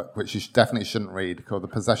one book which you definitely shouldn't read, called The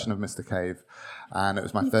Possession of Mr. Cave, and it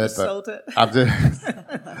was my third book. Sold it.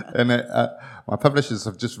 And my publishers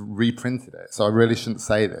have just reprinted it, so I really shouldn't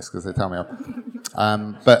say this because they tell me off.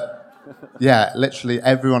 But yeah, literally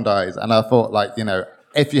everyone dies, and I thought,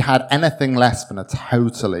 if you had anything less than a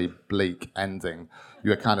totally bleak ending,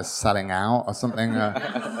 you were kind of selling out or something.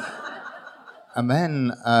 And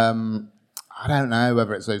then, I don't know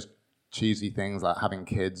whether it's those cheesy things like having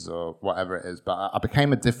kids or whatever it is, but I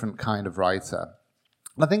became a different kind of writer.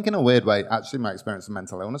 And I think in a weird way, actually my experience of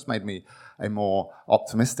mental illness made me a more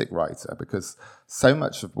optimistic writer, because so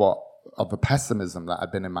much of the pessimism that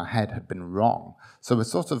had been in my head had been wrong. So we're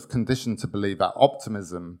sort of conditioned to believe that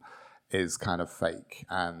optimism is kind of fake,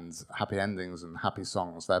 and happy endings and happy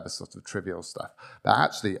songs, they're the sort of trivial stuff. But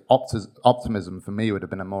actually, optimism for me would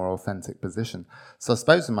have been a more authentic position. So I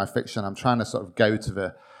suppose in my fiction, I'm trying to sort of go to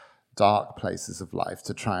the dark places of life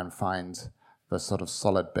to try and find the sort of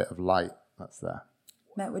solid bit of light that's there.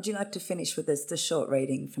 Matt, would you like to finish with us the short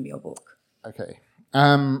reading from your book? Okay.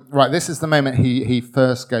 Right, this is the moment he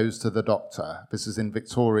first goes to the doctor. This is in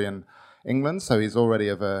Victorian England, so he's already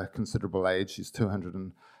of a considerable age. He's 200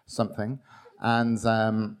 and something. And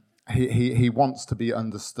he wants to be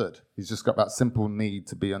understood. He's just got that simple need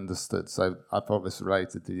to be understood. So I thought this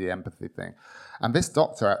related to the empathy thing. And this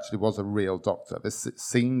doctor actually was a real doctor. This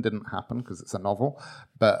scene didn't happen because it's a novel,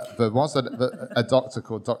 but there was a doctor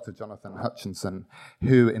called Dr. Jonathan Hutchinson,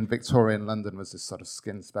 who in Victorian London was this sort of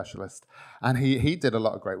skin specialist. And he did a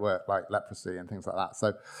lot of great work, like leprosy and things like that.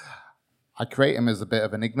 So I create him as a bit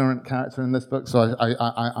of an ignorant character in this book, so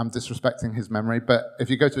I'm disrespecting his memory. But if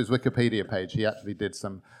you go to his Wikipedia page, he actually did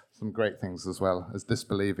some great things as well as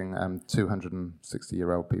disbelieving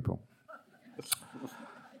 260-year-old people.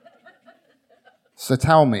 So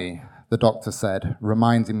tell me, the doctor said,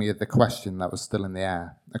 reminding me of the question that was still in the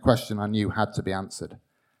air, a question I knew had to be answered.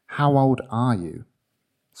 How old are you?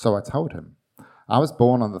 So I told him. I was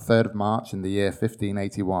born on the 3rd of March in the year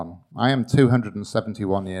 1581. I am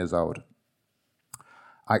 271 years old.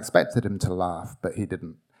 I expected him to laugh, but he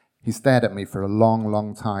didn't. He stared at me for a long,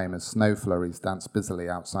 long time as snow flurries danced busily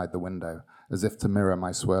outside the window, as if to mirror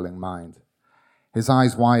my swirling mind. His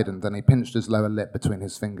eyes widened, and he pinched his lower lip between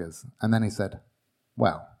his fingers, and then he said,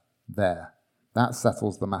 well, there, that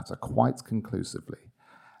settles the matter quite conclusively.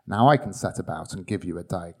 Now I can set about and give you a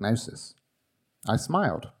diagnosis. I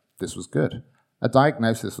smiled. This was good. A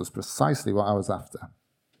diagnosis was precisely what I was after.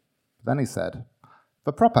 Then he said,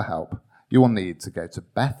 for proper help, you will need to go to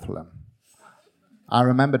Bethlehem. I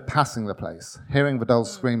remembered passing the place, hearing the dull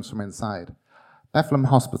screams from inside. Bethlehem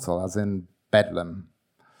Hospital, as in Bedlam,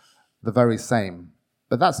 the very same.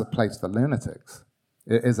 But that's a place for lunatics.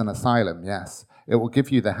 It is an asylum, yes. It will give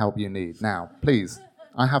you the help you need. Now, please,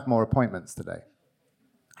 I have more appointments today.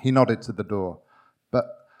 He nodded to the door. But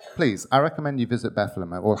please, I recommend you visit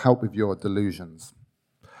Bethlehem. It will help with your delusions.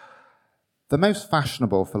 The most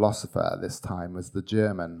fashionable philosopher at this time was the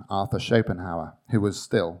German Arthur Schopenhauer, who was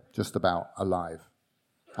still just about alive.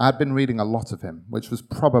 I had been reading a lot of him, which was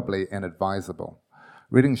probably inadvisable.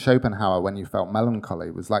 Reading Schopenhauer when you felt melancholy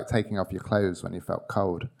was like taking off your clothes when you felt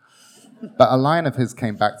cold. But a line of his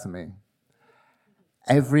came back to me.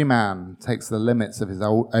 Every man takes the limits of his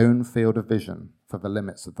own field of vision for the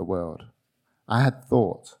limits of the world. I had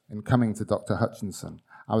thought, in coming to Dr. Hutchinson,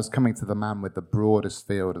 I was coming to the man with the broadest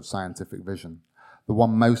field of scientific vision, the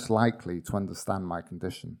one most likely to understand my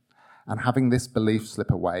condition. And having this belief slip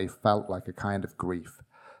away felt like a kind of grief,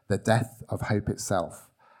 the death of hope itself.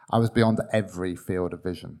 I was beyond every field of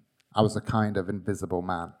vision. I was a kind of invisible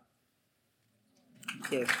man.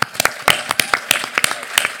 Thank you.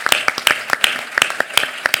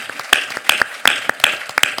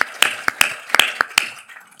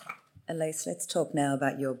 Elise, let's talk now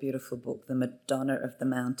about your beautiful book, The Madonna of the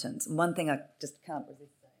Mountains. And one thing I just can't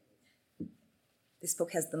resist saying, this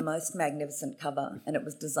book has the most magnificent cover, and it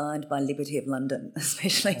was designed by Liberty of London,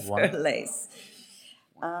 especially for Elise.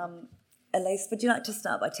 Elise, would you like to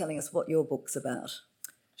start by telling us what your book's about?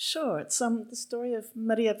 Sure. It's the story of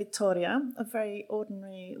Maria Vittoria, a very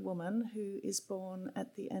ordinary woman who is born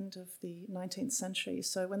at the end of the 19th century.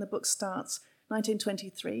 So when the book starts,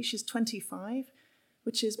 1923, she's 25,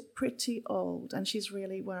 which is pretty old, and she's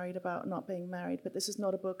really worried about not being married. But this is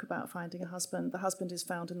not a book about finding a husband. The husband is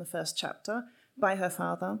found in the first chapter by her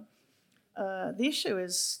father. The issue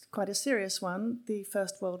is quite a serious one. The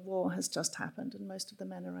First World War has just happened, and most of the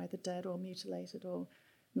men are either dead or mutilated or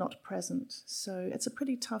not present. So it's a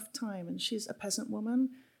pretty tough time, and she's a peasant woman,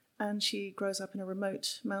 and she grows up in a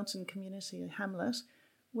remote mountain community, a hamlet,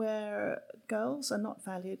 where girls are not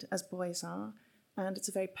valued as boys are, and it's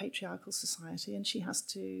a very patriarchal society, and she has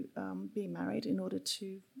to be married in order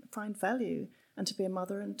to find value and to be a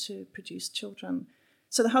mother and to produce children.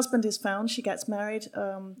 So the husband is found, she gets married,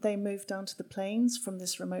 they move down to the plains from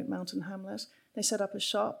this remote mountain hamlet, they set up a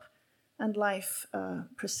shop, and life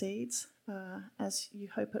proceeds as you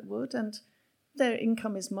hope it would, and their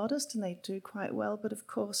income is modest and they do quite well, but of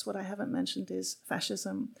course what I haven't mentioned is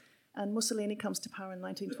fascism. And Mussolini comes to power in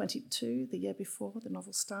 1922, the year before the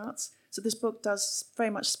novel starts. So this book does very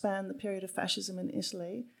much span the period of fascism in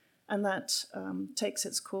Italy, and that takes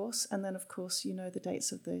its course. And then, of course, you know the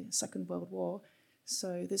dates of the Second World War.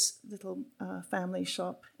 So this little family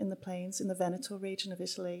shop in the plains in the Veneto region of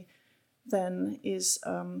Italy then is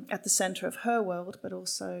at the centre of her world, but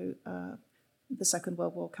also the Second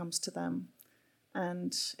World War comes to them.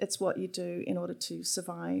 And it's what you do in order to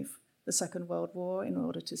survive the Second World War, in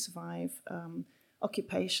order to survive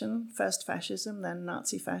occupation, first fascism, then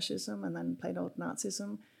Nazi fascism, and then plain old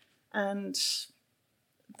Nazism. And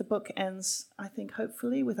the book ends, I think,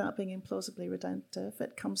 hopefully, without being implausibly redemptive.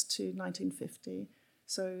 It comes to 1950,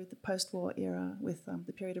 so the post-war era with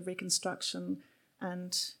the period of Reconstruction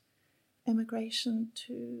and emigration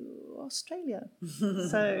to Australia.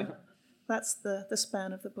 So that's the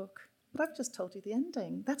span of the book. But I've just told you the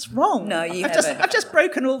ending. That's wrong. No, you haven't. I've just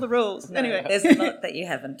broken all the rules. No, anyway. There's a lot that you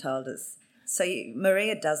haven't told us. So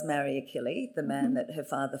Maria does marry Achille, the man that her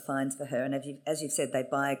father finds for her, and as you've said, they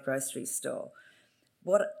buy a grocery store.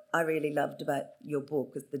 What I really loved about your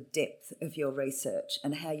book was the depth of your research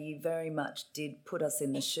and how you very much did put us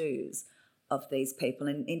in the shoes of these people,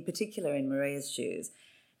 and in particular in Maria's shoes,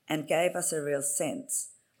 and gave us a real sense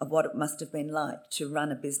of what it must have been like to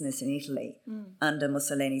run a business in Italy under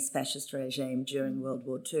Mussolini's fascist regime during World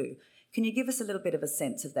War II. Can you give us a little bit of a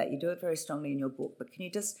sense of that? You do it very strongly in your book, but can you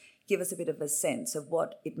just give us a bit of a sense of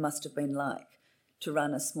what it must have been like to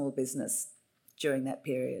run a small business during that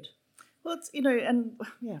period? Well, and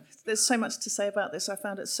yeah, there's so much to say about this. I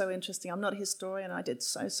found it so interesting. I'm not a historian. I did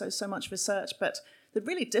so much research, but the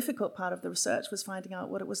really difficult part of the research was finding out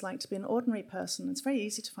what it was like to be an ordinary person. It's very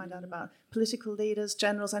easy to find out about political leaders,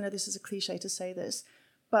 generals. I know this is a cliche to say this,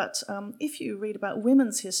 but if you read about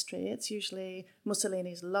women's history, it's usually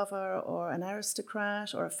Mussolini's lover or an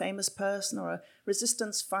aristocrat or a famous person or a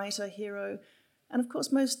resistance fighter, hero. And of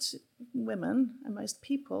course, most women and most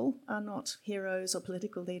people are not heroes or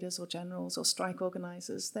political leaders or generals or strike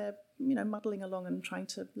organisers. They're, muddling along and trying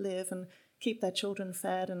to live and keep their children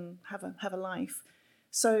fed and have a life.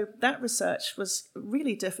 So that research was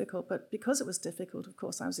really difficult, but because it was difficult, of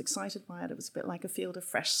course, I was excited by it. It was a bit like a field of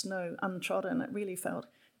fresh snow, untrodden. It really felt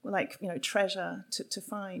like, treasure to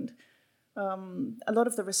find. A lot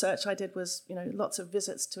of the research I did was, lots of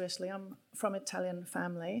visits to Italy. I'm from an Italian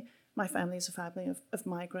family. My family is a family of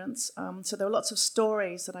migrants. So there were lots of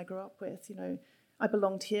stories that I grew up with. I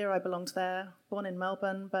belonged here, I belonged there, born in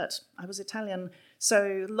Melbourne, but I was Italian.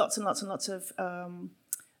 So lots and lots and lots of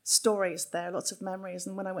stories there, lots of memories.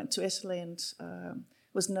 And when I went to Italy and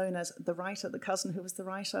was known as the writer, the cousin who was the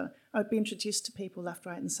writer, I would be introduced to people left,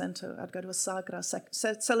 right and centre. I'd go to a sagra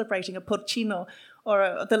celebrating a porcino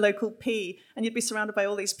or the local pea, and you'd be surrounded by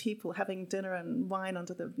all these people having dinner and wine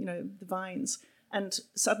under the vines. And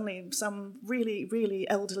suddenly some really, really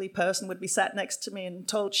elderly person would be sat next to me and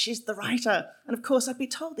told, she's the writer. And of course, I'd be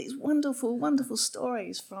told these wonderful, wonderful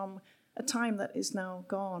stories from a time that is now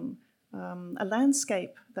gone, a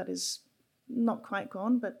landscape that is not quite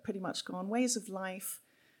gone, but pretty much gone, ways of life,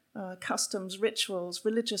 customs, rituals,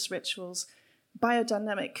 religious rituals,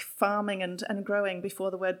 biodynamic farming and growing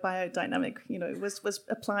before the word biodynamic, was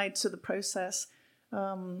applied to the process,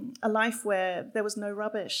 a life where there was no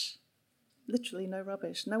rubbish. Literally no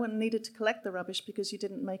rubbish. No one needed to collect the rubbish because you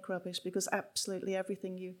didn't make rubbish, because absolutely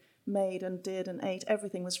everything you made and did and ate,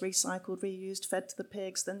 everything was recycled, reused, fed to the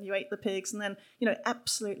pigs, then you ate the pigs, and then,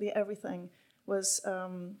 absolutely everything was,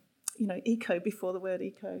 eco before the word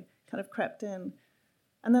eco kind of crept in.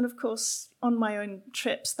 And then, of course, on my own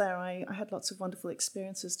trips there, I had lots of wonderful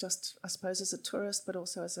experiences, just, I suppose, as a tourist, but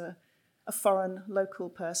also as a foreign local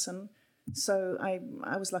person. So I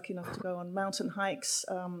was lucky enough to go on mountain hikes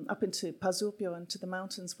up into Pasupio, into the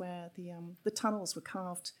mountains where the tunnels were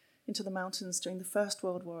carved into the mountains during the First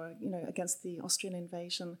World War, against the Austrian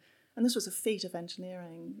invasion. And this was a feat of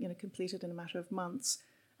engineering, completed in a matter of months.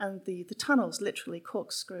 And the tunnels literally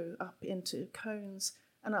corkscrew up into cones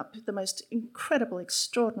and up the most incredible,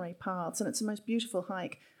 extraordinary paths. And it's the most beautiful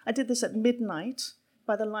hike. I did this at midnight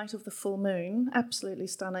by the light of the full moon, absolutely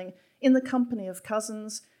stunning, in the company of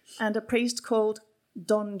cousins and a priest called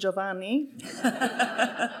Don Giovanni,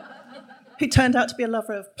 who turned out to be a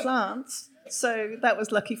lover of plants. So that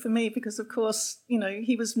was lucky for me because, of course,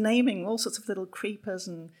 he was naming all sorts of little creepers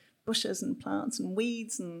and bushes and plants and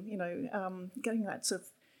weeds and, getting that sort of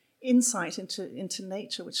insight into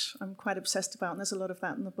nature, which I'm quite obsessed about. And there's a lot of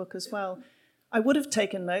that in the book as well. I would have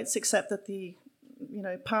taken notes, except that the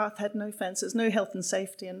path had no fences, no health and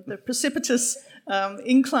safety, and the precipitous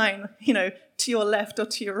incline, to your left or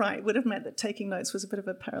to your right would have meant that taking notes was a bit of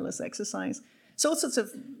a perilous exercise. So all sorts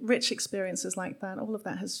of rich experiences like that, all of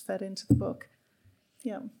that has fed into the book.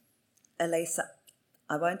 Yeah. Elise,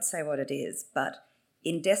 I won't say what it is, but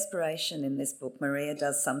in desperation in this book, Maria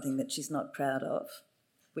does something that she's not proud of,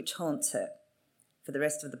 which haunts her for the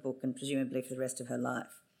rest of the book and presumably for the rest of her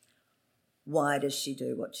life. Why does she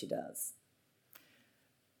do what she does?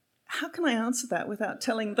 How can I answer that without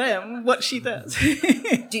telling them what she does?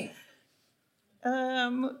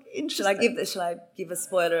 Shall I give a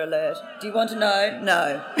spoiler alert? Do you want to know?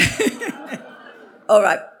 No. All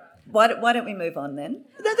right. Why don't we move on then?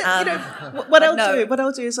 What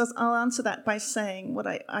I'll do is I'll answer that by saying what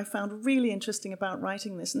I found really interesting about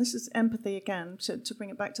writing this, and this is empathy again, to bring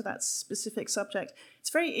it back to that specific subject. It's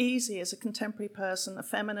very easy as a contemporary person, a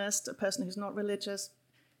feminist, a person who's not religious,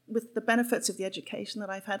 with the benefits of the education that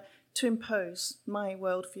I've had, to impose my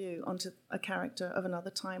worldview onto a character of another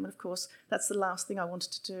time. And of course, that's the last thing I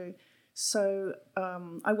wanted to do. So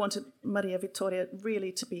I wanted Maria Vittoria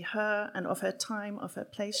really to be her and of her time, of her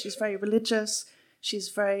place. She's very religious. She's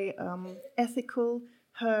very ethical.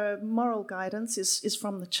 Her moral guidance is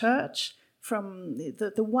from the church, from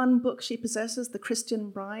the one book she possesses, The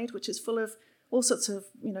Christian Bride, which is full of all sorts of,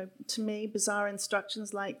 to me, bizarre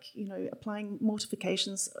instructions like, applying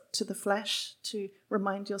mortifications to the flesh to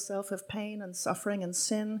remind yourself of pain and suffering and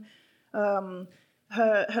sin.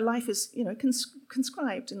 Her life is,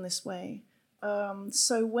 conscribed in this way.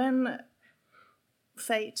 So when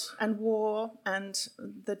fate and war and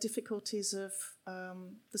the difficulties of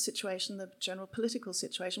the situation, the general political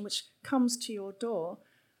situation, which comes to your door,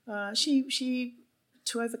 she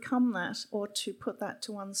to overcome that or to put that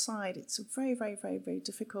to one side, it's a very, very, very, very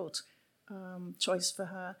difficult choice for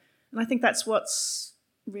her. And I think that's what's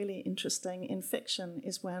really interesting in fiction,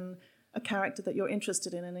 is when a character that you're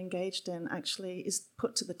interested in and engaged in actually is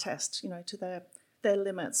put to the test, to their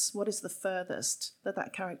limits. What is the furthest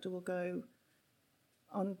that character will go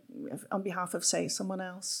on behalf of, say, someone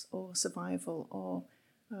else, or survival, or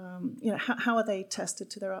how are they tested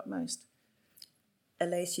to their utmost?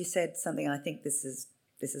 Elise, you said something, I think this is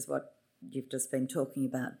what you've just been talking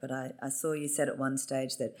about, but I saw you said at one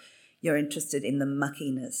stage that you're interested in the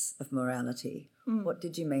muckiness of morality. What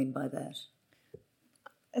did you mean by that?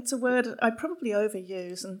 It's a word I probably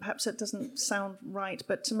overuse, and perhaps it doesn't sound right,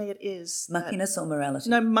 but to me it is. Muckiness or morality?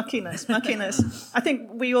 No, muckiness. I think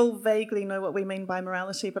we all vaguely know what we mean by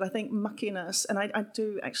morality, but I think muckiness, and I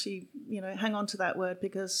do actually, hang on to that word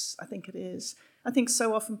because I think it is. I think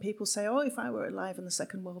so often people say, oh, if I were alive in the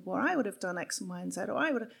Second World War, I would have done X and Y and Z, or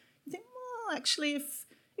I would have... You think, well, actually,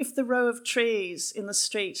 if the row of trees in the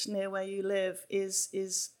street near where you live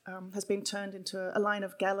has been turned into a line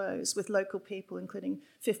of gallows with local people, including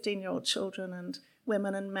 15-year-old children and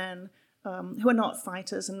women and men, who are not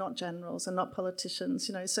fighters and not generals and not politicians,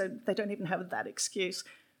 so they don't even have that excuse.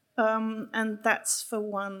 And that's for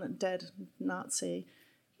one dead Nazi.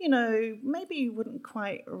 Maybe you wouldn't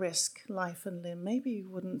quite risk life and limb. Maybe you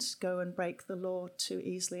wouldn't go and break the law too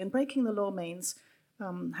easily. And breaking the law means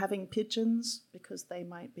having pigeons, because they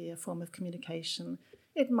might be a form of communication.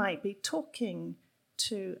 It might be talking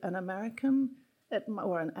to an American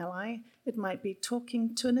or an ally. It might be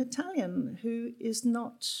talking to an Italian who is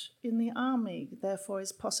not in the army, therefore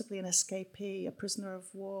is possibly an escapee, a prisoner of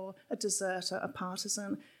war, a deserter, a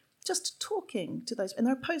partisan. Just talking to those, and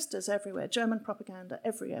there are posters everywhere, German propaganda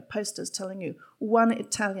everywhere, posters telling you one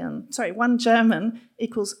German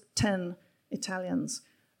equals 10 Italians.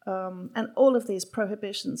 And all of these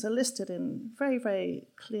prohibitions are listed in very, very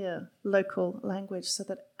clear local language so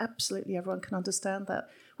that absolutely everyone can understand that.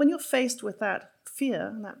 When you're faced with that fear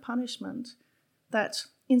and that punishment, that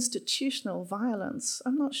institutional violence,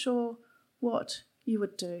 I'm not sure what you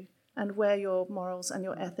would do and where your morals and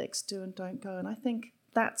your ethics do and don't go. And I think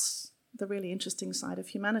that's the really interesting side of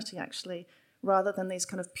humanity, actually, rather than these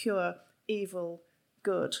kind of pure evil,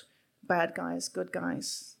 good, bad guys, good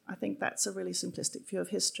guys. I think that's a really simplistic view of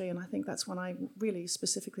history, and I think that's one I really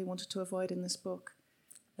specifically wanted to avoid in this book.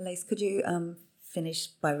 Elise, could you finish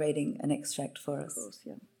by reading an extract for us? Of course,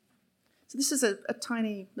 yeah. So this is a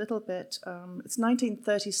tiny little bit. It's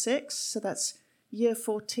 1936, so that's year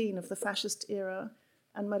 14 of the fascist era.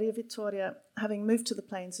 And Maria Vittoria, having moved to the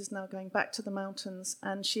plains, is now going back to the mountains,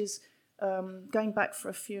 and she's going back for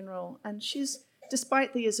a funeral. And she's,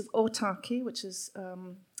 despite the years of autarky, which is,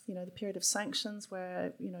 the period of sanctions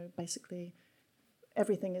where, basically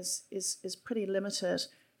everything is pretty limited,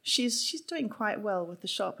 she's doing quite well with the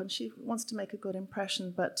shop, and she wants to make a good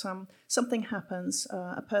impression. But something happens.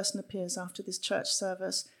 A person appears after this church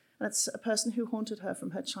service, and it's a person who haunted her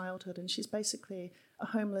from her childhood, and she's basically a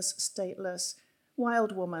homeless, stateless,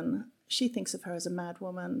 wild woman. She thinks of her as a mad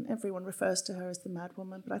woman. Everyone refers to her as the mad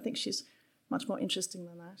woman, but I think she's Much more interesting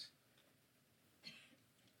than that.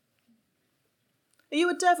 Are you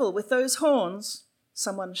a devil with those horns?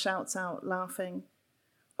 Someone shouts out, laughing.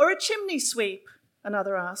 Or a chimney sweep?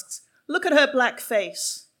 Another asks. Look at her black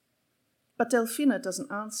face. But Delphina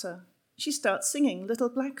doesn't answer. She starts singing Little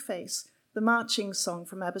Blackface, the marching song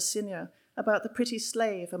from Abyssinia about the pretty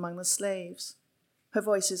slave among the slaves. Her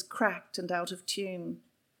voice is cracked and out of tune.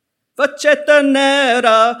 Facetta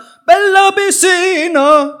nera, bella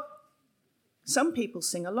Abyssina. Some people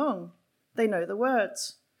sing along. They know the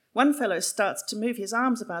words. One fellow starts to move his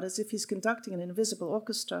arms about as if he's conducting an invisible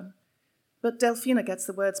orchestra. But Delphina gets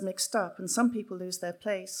the words mixed up, and some people lose their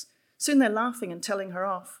place. Soon they're laughing and telling her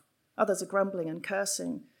off. Others are grumbling and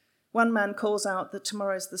cursing. One man calls out that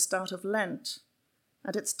tomorrow's the start of Lent,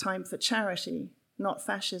 and it's time for charity, not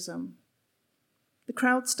fascism. The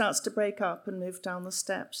crowd starts to break up and move down the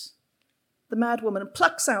steps. The madwoman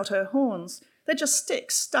plucks out her horns. They're just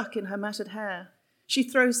sticks stuck in her matted hair. She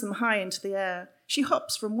throws them high into the air. She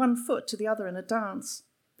hops from one foot to the other in a dance.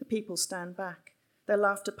 The people stand back. Their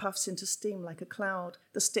laughter puffs into steam like a cloud.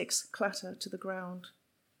 The sticks clatter to the ground.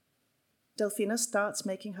 Delphina starts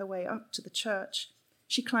making her way up to the church.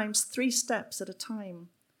 She climbs 3 steps at a time.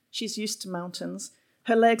 She's used to mountains.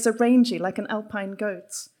 Her legs are rangy like an alpine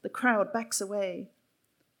goat's. The crowd backs away.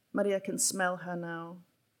 Maria can smell her now.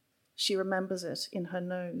 She remembers it in her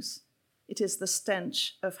nose. It is the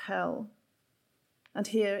stench of hell. And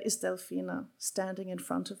here is Delphina, standing in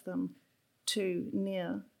front of them, too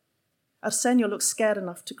near. Arsenio looks scared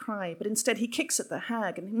enough to cry, but instead he kicks at the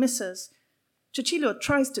hag and misses. Cecilio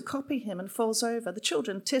tries to copy him and falls over. The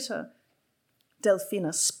children titter.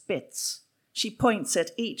 Delphina spits. She points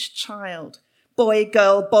at each child. Boy,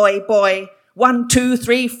 girl, boy, boy. 1, 2,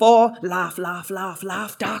 3, 4. Laugh, laugh, laugh,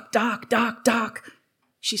 laugh. Dark, dark, dark, dark.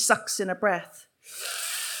 She sucks in a breath.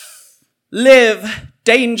 Live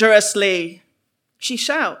dangerously. She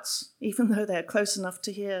shouts, even though they're close enough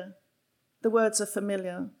to hear. The words are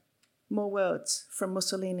familiar. More words from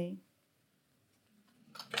Mussolini.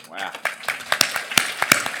 Wow.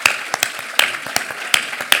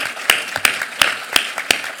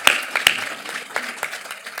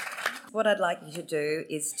 What I'd like you to do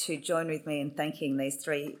is to join with me in thanking these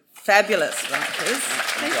 3 fabulous writers.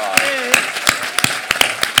 Thank you.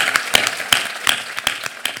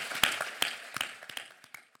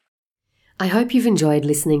 I hope you've enjoyed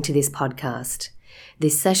listening to this podcast.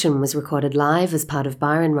 This session was recorded live as part of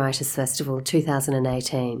Byron Writers Festival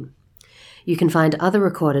 2018. You can find other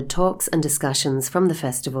recorded talks and discussions from the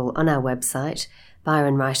festival on our website,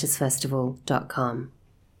 byronwritersfestival.com.